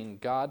 16,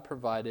 God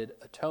provided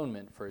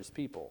atonement for his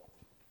people.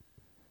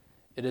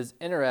 It is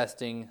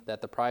interesting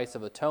that the price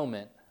of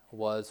atonement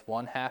was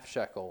 1/2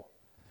 shekel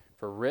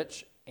for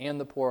rich and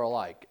the poor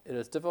alike. It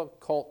is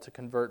difficult to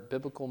convert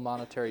biblical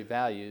monetary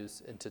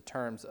values into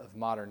terms of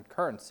modern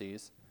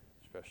currencies,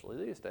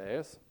 especially these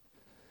days,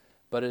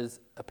 but it is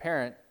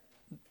apparent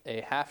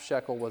a 1/2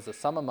 shekel was a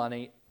sum of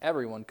money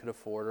everyone could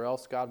afford, or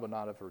else God would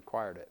not have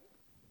required it.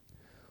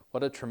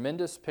 What a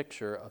tremendous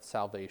picture of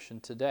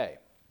salvation today.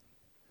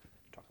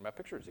 Talking about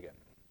pictures again.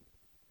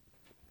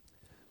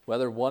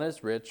 Whether one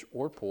is rich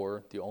or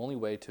poor, the only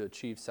way to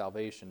achieve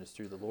salvation is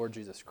through the Lord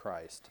Jesus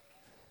Christ.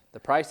 The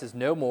price is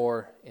no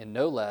more and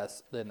no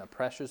less than the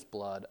precious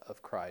blood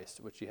of Christ,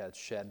 which he has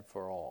shed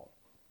for all.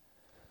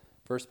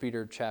 1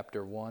 Peter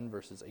chapter 1,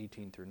 verses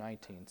 18 through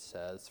 19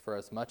 says, For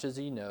as much as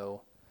ye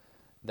know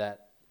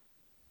that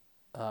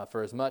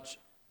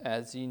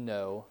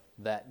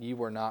ye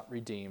were not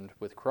redeemed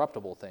with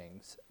corruptible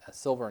things, as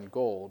silver and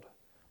gold,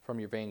 from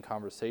your vain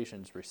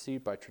conversations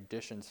received by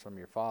traditions from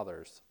your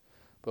fathers,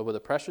 but with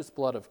the precious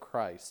blood of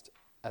Christ,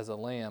 as a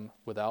lamb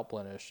without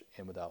blemish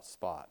and without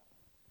spot.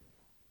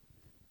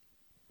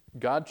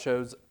 God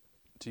chose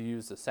to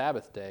use the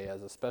Sabbath day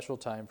as a special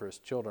time for his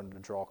children to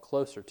draw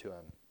closer to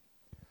him,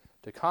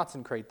 to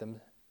consecrate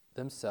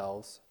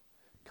themselves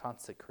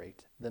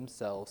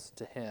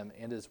to him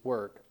and his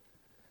work.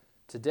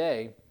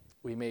 Today,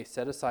 we may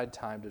set aside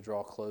time to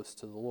draw close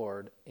to the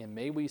Lord, and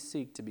may we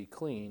seek to be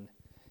clean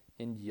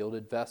and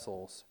yielded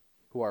vessels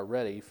who are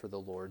ready for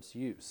the Lord's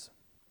use.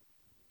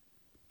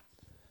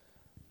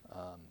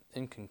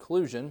 In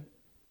conclusion,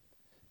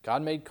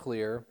 God made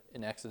clear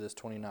in Exodus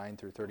 29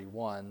 through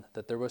 31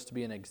 that there was to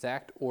be an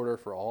exact order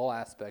for all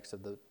aspects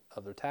of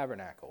the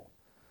tabernacle.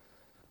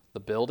 The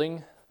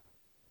building,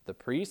 the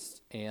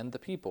priests, and the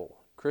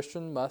people.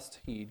 Christians must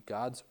heed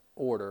God's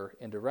order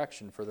and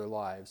direction for their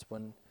lives.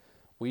 When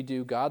we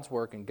do God's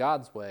work in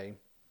God's way,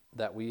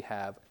 that we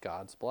have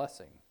God's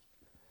blessing.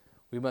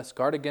 We must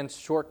guard against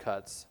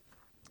shortcuts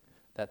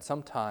that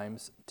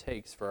sometimes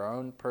takes for our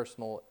own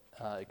personal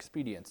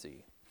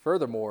expediency.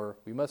 Furthermore,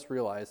 we must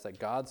realize that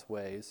God's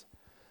ways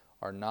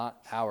are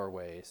not our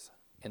ways,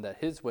 and that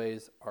his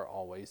ways are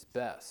always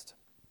best.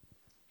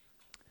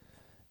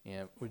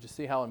 And we just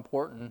see how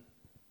important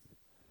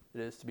it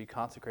is to be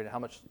consecrated, how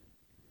much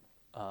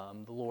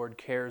the Lord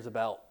cares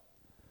about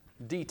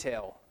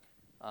detail.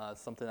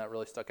 Something that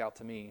really stuck out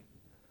to me.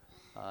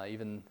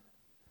 Even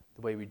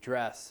the way we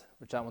dress,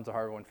 which that one's a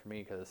hard one for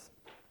me because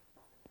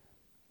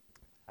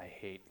I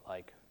hate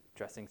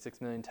dressing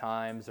 6 million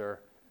times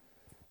or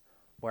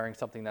wearing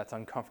something that's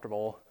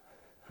uncomfortable.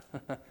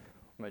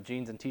 I'm a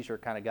jeans and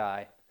t-shirt kind of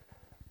guy.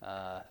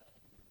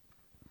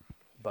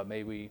 But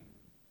may we,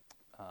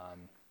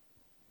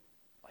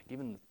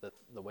 even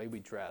the way we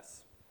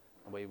dress,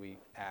 the way we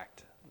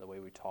act, the way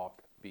we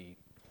talk, be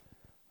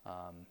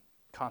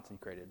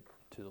consecrated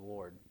to the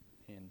Lord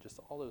in just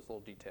all those little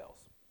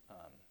details.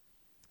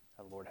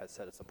 The Lord has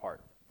set us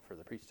apart for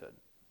the priesthood.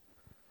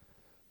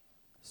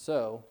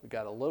 So, we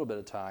got a little bit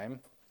of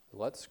time.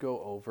 Let's go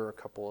over a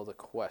couple of the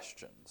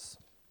questions.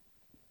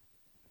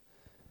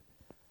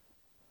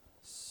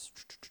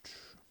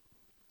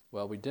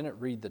 Well, we didn't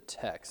read the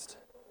text,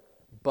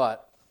 so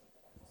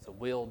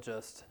we'll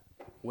just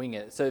wing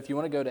it. So if you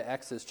want to go to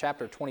Exodus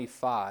chapter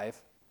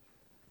 25,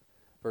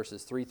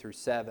 verses 3 through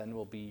 7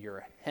 will be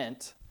your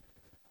hint.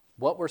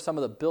 What were some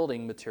of the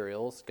building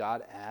materials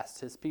God asked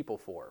his people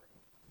for?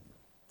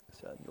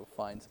 So you'll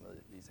find some of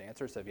these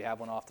answers. So if you have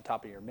one off the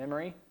top of your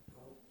memory,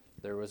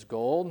 there was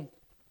gold,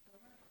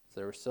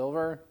 there was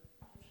silver,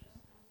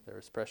 there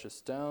was precious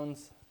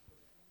stones,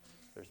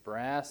 there's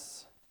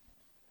brass,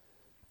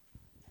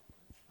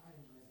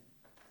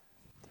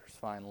 there's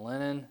fine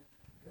linen,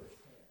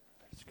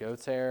 there's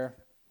goat's hair,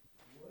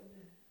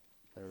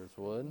 there was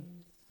wood,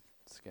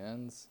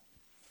 skins,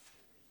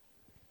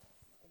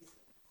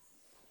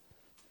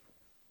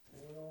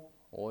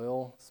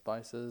 oil,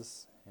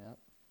 spices, yep.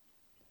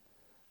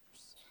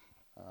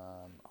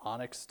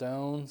 Onyx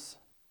stones,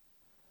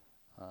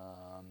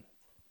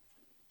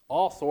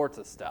 all sorts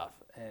of stuff,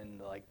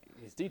 and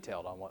he's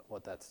detailed on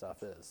what that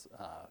stuff is.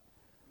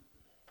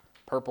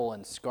 Purple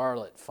and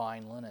scarlet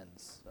fine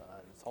linens,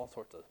 it's all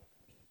sorts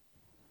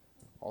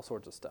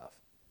of stuff.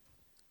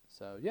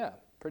 So yeah,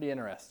 pretty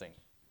interesting,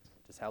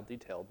 just how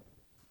detailed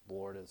the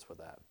Lord is with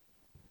that.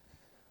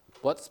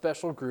 What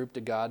special group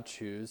did God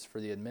choose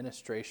for the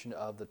administration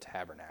of the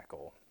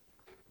tabernacle?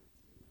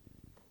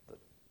 The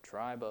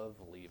tribe of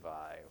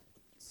Levi.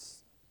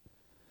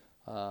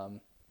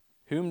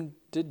 Whom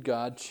did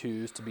God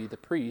choose to be the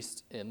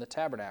priest in the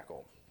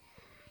tabernacle?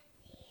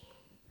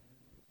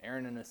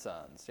 Aaron and his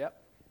sons.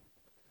 Yep.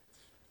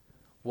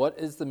 What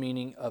is the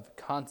meaning of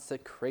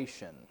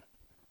consecration?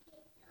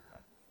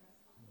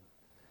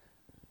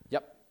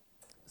 Yep.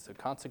 So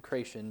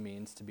consecration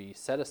means to be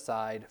set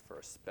aside for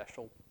a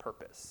special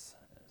purpose.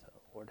 So the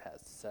Lord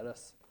has set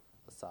us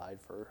aside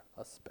for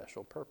a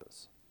special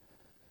purpose.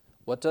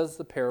 What does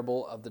the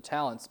parable of the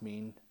talents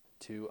mean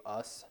to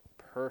us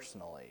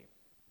personally?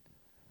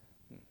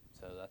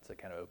 So that's a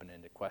kind of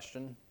open-ended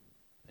question.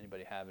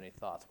 Anybody have any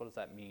thoughts? What does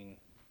that mean?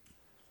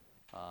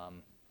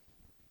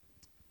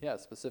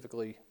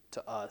 Specifically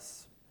to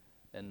us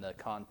in the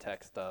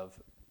context of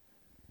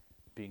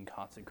being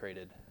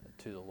consecrated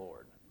to the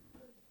Lord.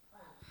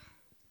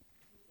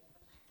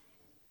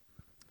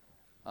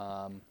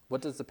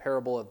 What does the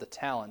parable of the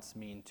talents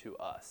mean to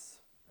us,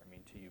 or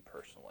mean to you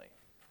personally?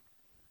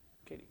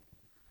 Katie.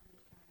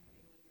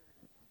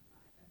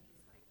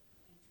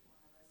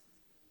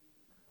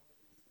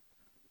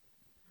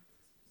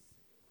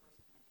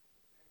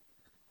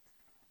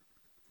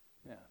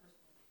 Yeah.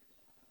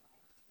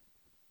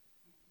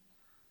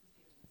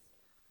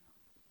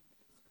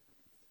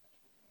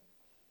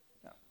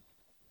 Yeah,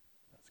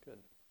 that's good.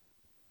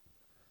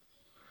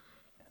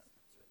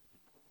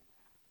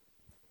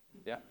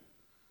 Yeah.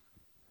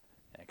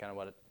 And kind of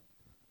what it,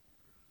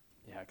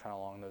 kind of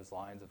along those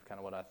lines of kind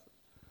of what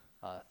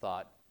I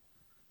thought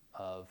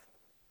of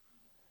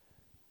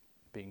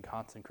being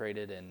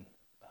consecrated and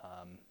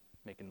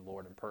making the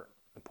Lord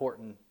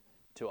important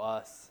to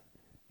us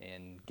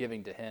and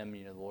giving to Him.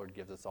 The Lord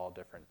gives us all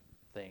different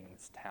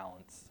things,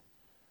 talents,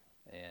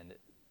 and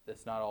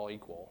it's not all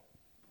equal.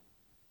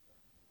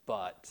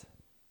 But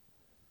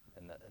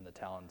in the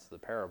talents, the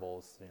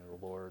parables,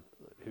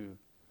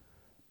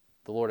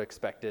 the Lord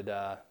expected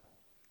the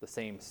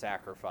same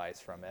sacrifice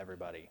from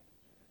everybody.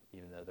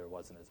 Even though there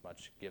wasn't as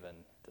much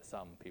given to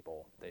some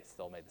people, they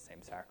still made the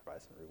same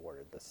sacrifice and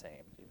rewarded the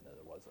same, even though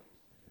there wasn't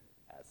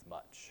as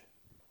much.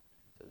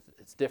 So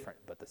it's different,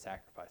 but the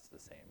sacrifice is the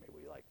same.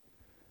 We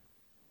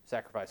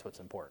sacrifice what's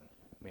important.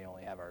 We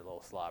only have our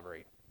little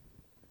slobbery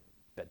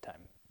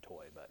bedtime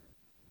toy, but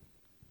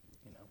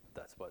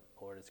that's what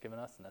the Lord has given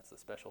us, and that's the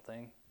special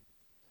thing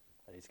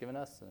that He's given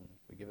us, and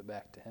we give it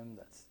back to Him.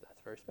 That's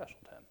very special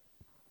to Him.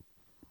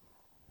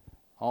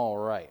 All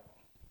right.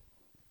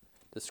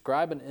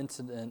 Describe an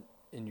incident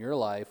in your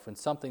life when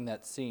something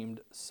that seemed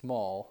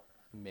small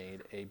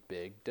made a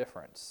big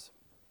difference.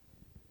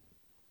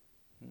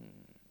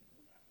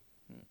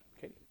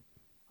 Katie?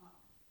 I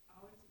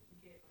always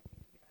get,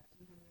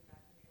 sometimes I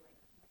got to be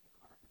like a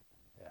card.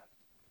 Yeah.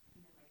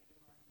 And then you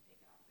learn to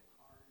take out the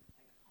card,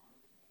 on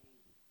the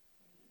day,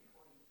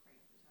 before you pray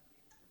for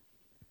somebody, or repeat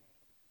the day.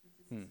 It's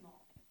just a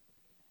small thing.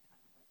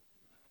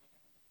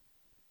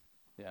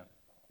 Yeah.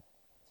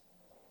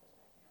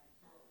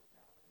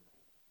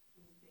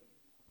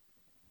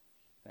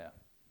 Yeah.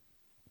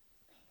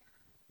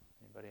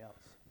 Anybody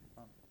else?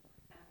 I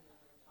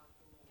remember my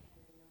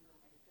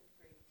 5th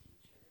grade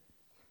teacher, and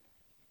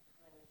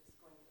I was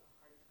just going through a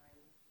hard time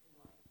in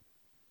life,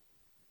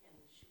 and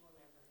she will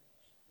never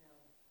know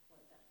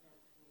what that meant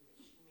to me,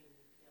 but she made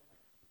me feel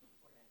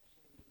important.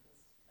 She made me feel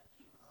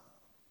special.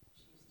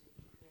 She used to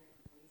keep me in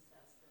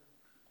recess, and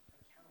I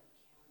counted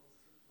Campbell's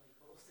soup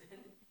labels,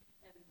 and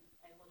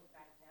I look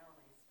back now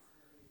and I see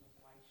some of the reasons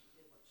why she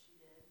did what she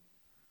did,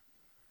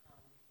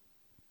 but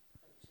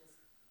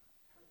just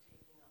her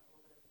taking a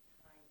little bit of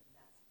time in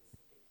that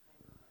specific time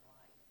in my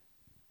life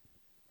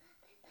made a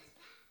really big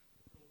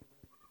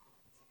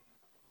difference in my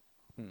life.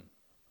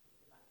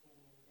 About the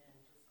end and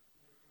just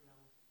making them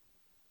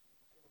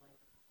feel like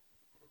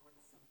they're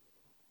worth something,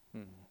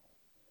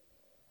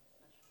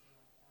 especially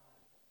like that.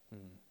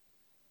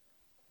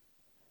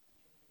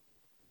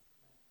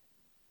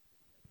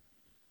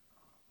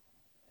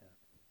 Yeah.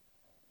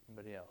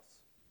 Anybody else?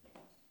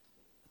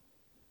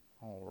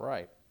 All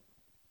right.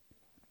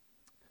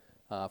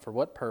 For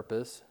what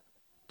purpose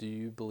do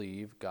you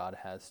believe God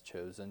has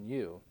chosen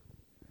you?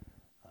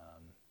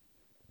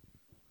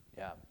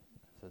 So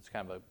it's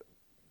kind of a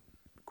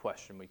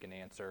question we can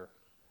answer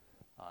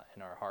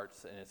in our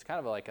hearts, and it's kind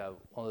of like one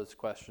of those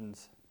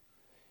questions.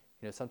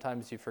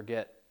 Sometimes you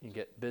forget, you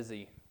get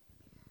busy.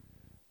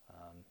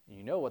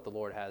 You know what the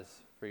Lord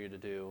has for you to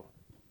do,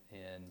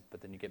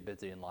 but then you get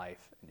busy in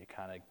life, and you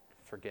kind of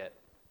forget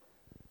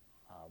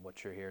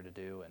what you're here to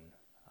do and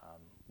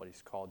what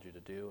He's called you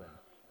to do, and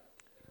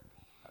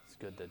it's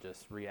good to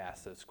just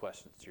re-ask those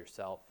questions to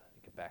yourself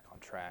and get back on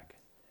track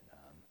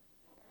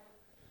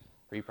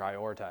and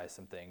reprioritize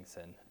some things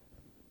and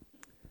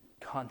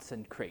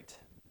consecrate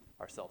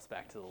ourselves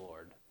back to the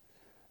Lord.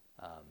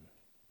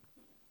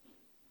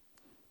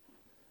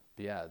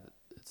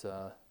 It's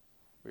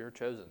we were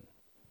chosen.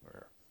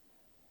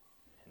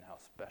 And how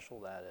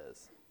special that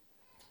is.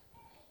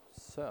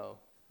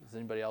 So, does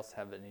anybody else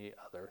have any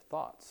other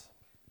thoughts?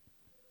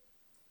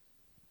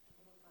 A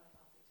little thought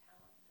about the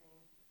talent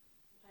thing.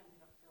 Sometimes you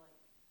don't feel like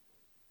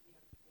you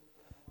have to think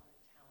you have a lot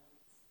of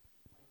talents,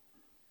 like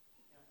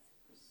you're not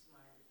super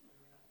smart or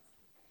you're not.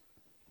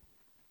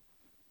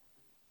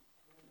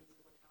 And then these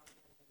little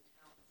talents and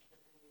talents,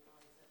 but then you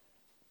realize that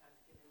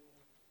God's given you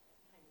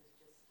kind of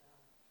just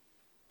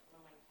one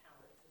of my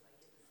talents is I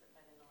get to sit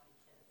by the naughty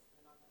kids.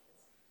 The naughty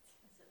kids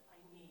sit by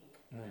me. It's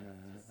just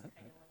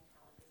kind of my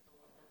talent is to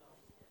love the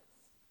naughty kids.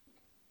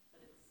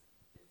 But it's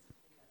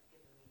something God's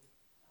given me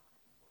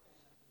for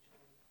and I've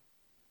enjoyed.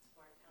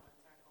 So our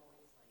talents aren't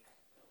always like,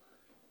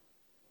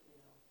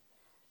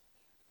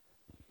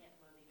 can't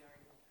mow the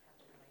yard and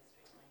have the nice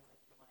straight lines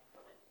like you like,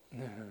 but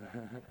sometimes our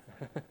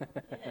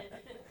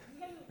talents are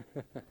not.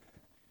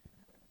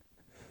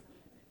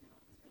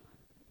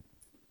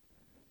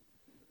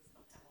 We just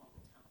don't have all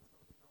the talents,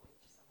 but we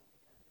know it's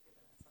something God's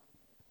given us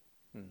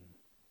something.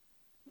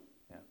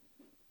 Yeah.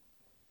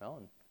 Well,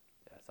 and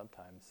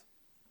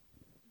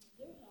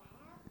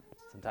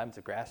sometimes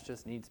the grass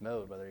just needs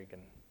mowed, whether you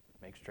can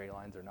make straight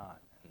lines or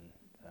not. And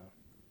so,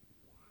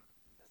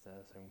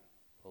 that's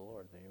the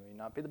Lord. You may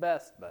not be the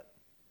best, but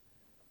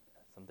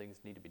some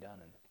things need to be done,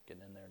 and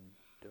getting in there and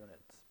doing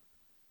it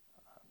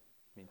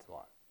means a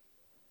lot.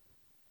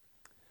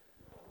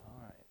 All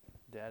right,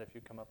 Dad, if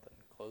you come up and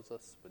close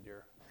us with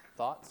your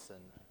thoughts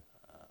and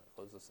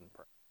close us in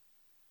prayer.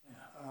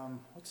 Yeah,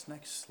 what's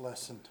next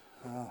lesson?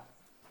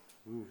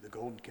 The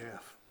golden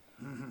calf.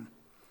 Mm-hmm.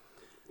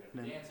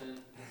 Dancing.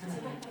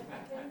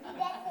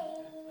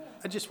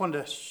 I just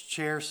wanted to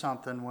share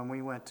something when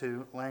we went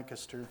to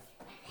Lancaster,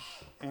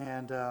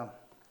 and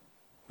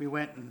we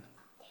went and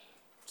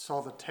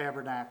saw the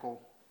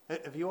Tabernacle.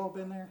 Have you all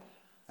been there?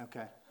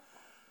 Okay.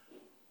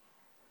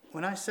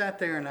 When I sat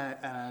there and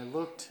I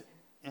looked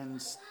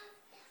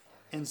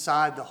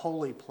inside the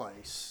holy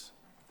place,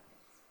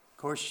 of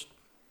course,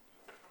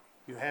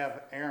 you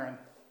have Aaron.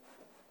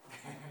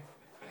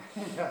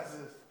 He does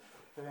this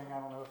thing. I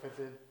don't know if it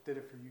did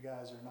it for you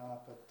guys or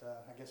not,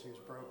 but I guess he was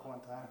broke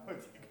one time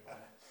with you guys.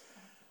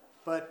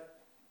 But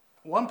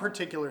one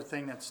particular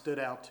thing that stood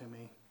out to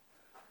me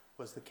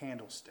was the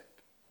candlestick.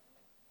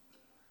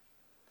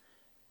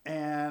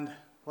 And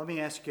let me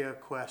ask you a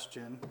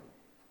question.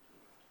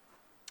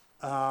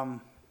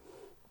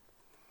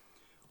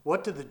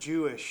 What do the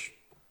Jewish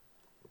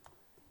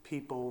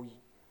people,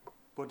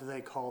 what do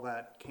they call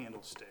that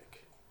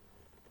candlestick?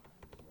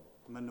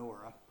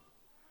 Menorah.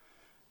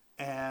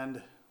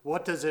 And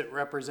what does it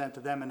represent to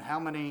them, and how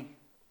many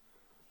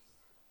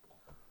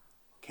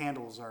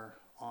candles are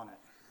on it?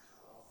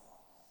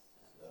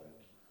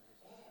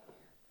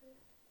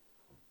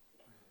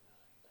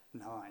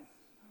 9.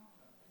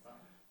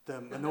 The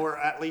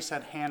menorah at least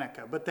had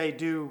Hanukkah, but they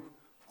do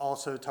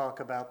also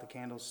talk about the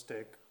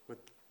candlestick with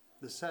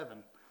the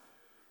 7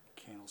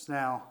 candles.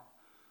 Now,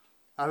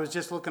 I was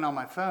just looking on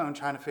my phone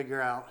trying to figure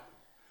out,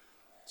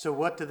 so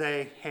what do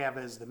they have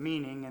as the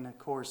meaning? And of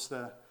course,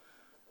 the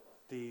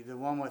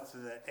one with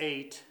the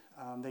 8,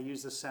 they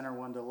use the center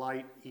one to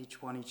light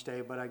each one each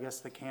day, but I guess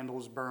the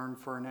candles burn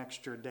for an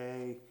extra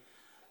day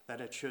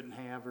that it shouldn't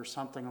have, or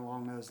something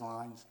along those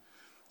lines.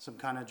 Some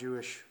kind of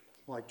Jewish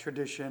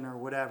tradition or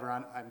whatever.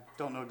 I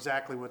don't know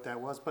exactly what that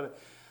was, but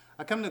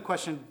I come to the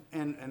question,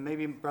 and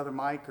maybe Brother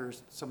Mike or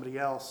somebody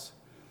else,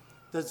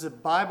 does the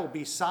Bible,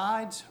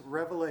 besides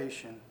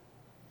Revelation,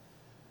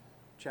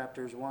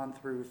 chapters 1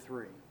 through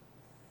 3,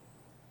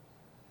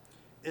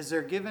 is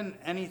there given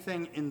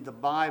anything in the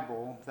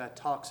Bible that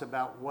talks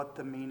about what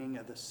the meaning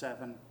of the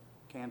 7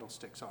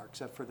 candlesticks are,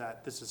 except for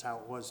that this is how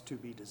it was to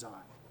be designed,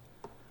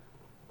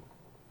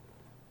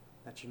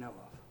 that you know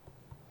of?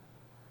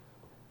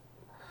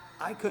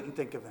 I couldn't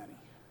think of any.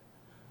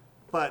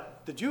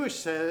 But the Jewish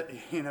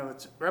said,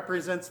 it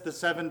represents the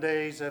 7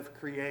 days of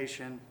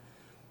creation.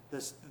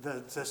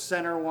 The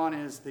center one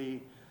is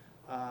the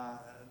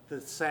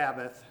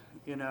Sabbath,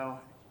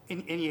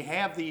 And you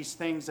have these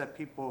things that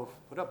people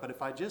have put up. But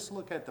if I just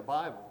look at the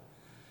Bible,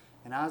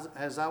 and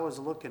as I was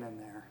looking in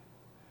there,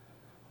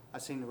 I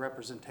seen the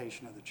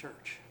representation of the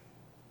church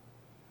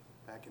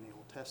back in the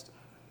Old Testament.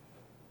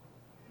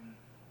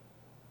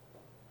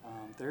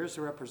 There's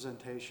a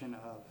representation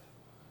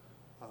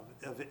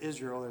of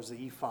Israel. There's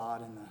the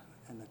ephod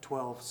and the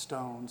 12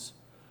 stones.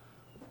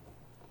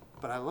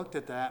 But I looked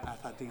at that and I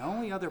thought the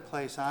only other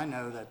place I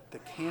know that the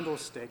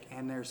candlestick,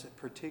 and there's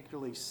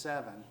particularly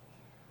 7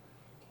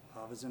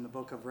 of, is in the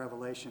book of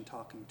Revelation,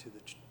 talking to the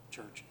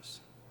churches.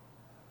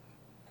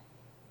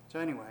 So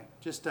anyway,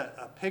 just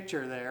a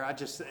picture there.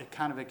 It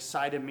kind of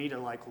excited me to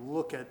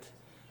look at,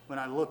 when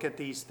I look at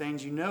these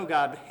things,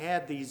 God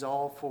had these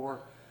all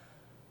for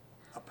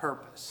a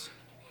purpose.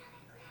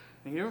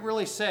 And He didn't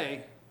really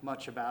say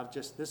much about it,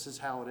 just this is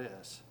how it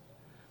is.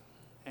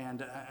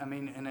 And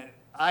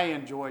I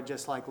enjoy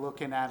just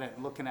looking at it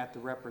and looking at the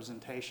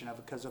representation of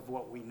it because of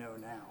what we know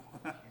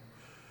now.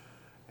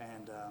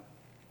 And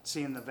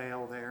seeing the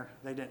veil there,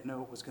 they didn't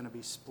know it was going to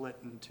be split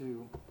in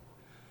 2.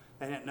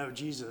 They didn't know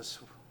Jesus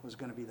was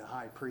going to be the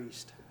high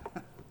priest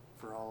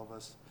for all of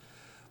us.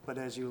 But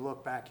as you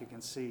look back, you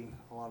can see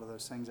a lot of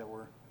those things that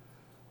were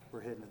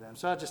hidden to them.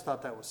 So I just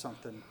thought that was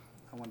something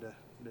I wanted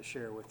to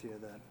share with you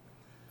that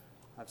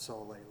I've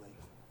saw lately.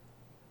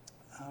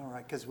 All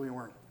right, because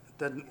we're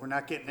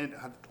not getting into,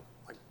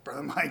 like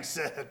Brother Mike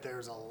said,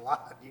 there's a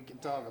lot you can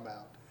talk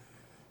about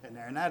in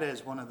there. And that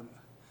is one of them.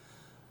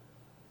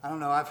 I don't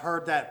know, I've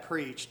heard that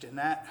preached, and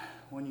that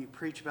when you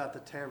preach about the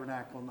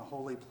tabernacle and the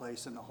holy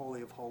place and the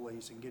Holy of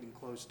Holies and getting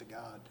close to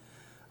God,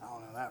 I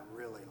don't know, that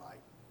really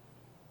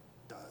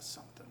does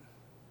something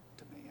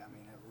to me. I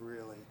mean, it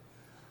really,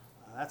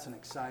 that's an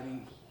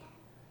exciting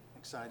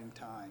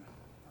time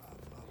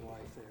of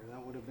life there.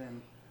 That would have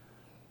been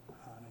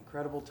an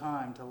incredible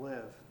time to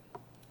live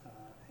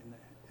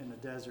in the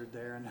desert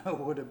there. And it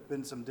would have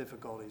been some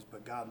difficulties,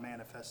 but God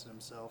manifested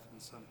himself in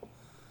some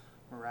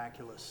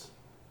miraculous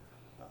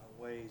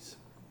ways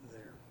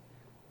there.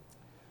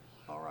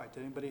 All right,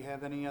 did anybody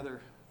have any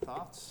other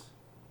thoughts?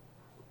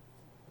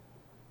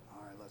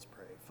 All right, let's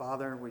pray.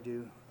 Father, we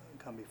do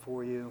come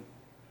before you,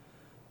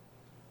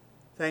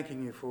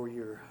 thanking you for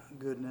your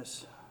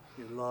goodness,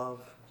 your love,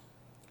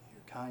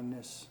 your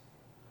kindness.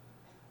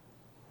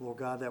 Lord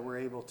God, that we're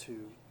able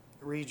to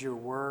read your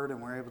word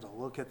and we're able to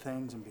look at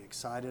things and be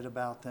excited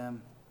about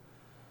them.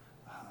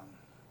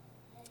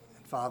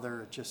 And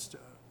Father, just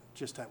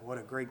that what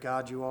a great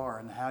God you are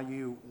and how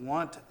you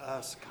want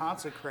us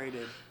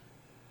consecrated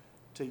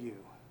to you,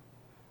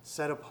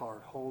 set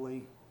apart,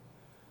 holy,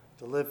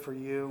 to live for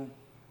you,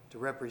 to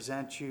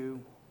represent you,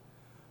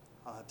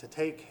 to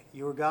take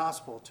your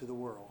gospel to the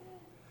world.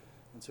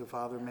 And so,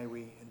 Father, may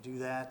we do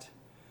that.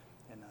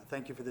 And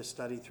thank you for this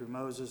study through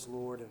Moses,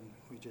 Lord. And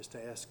we just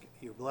ask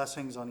your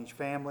blessings on each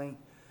family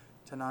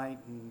tonight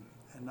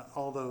and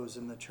all those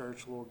in the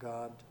church, Lord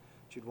God,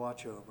 that you'd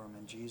watch over them.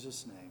 In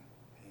Jesus' name.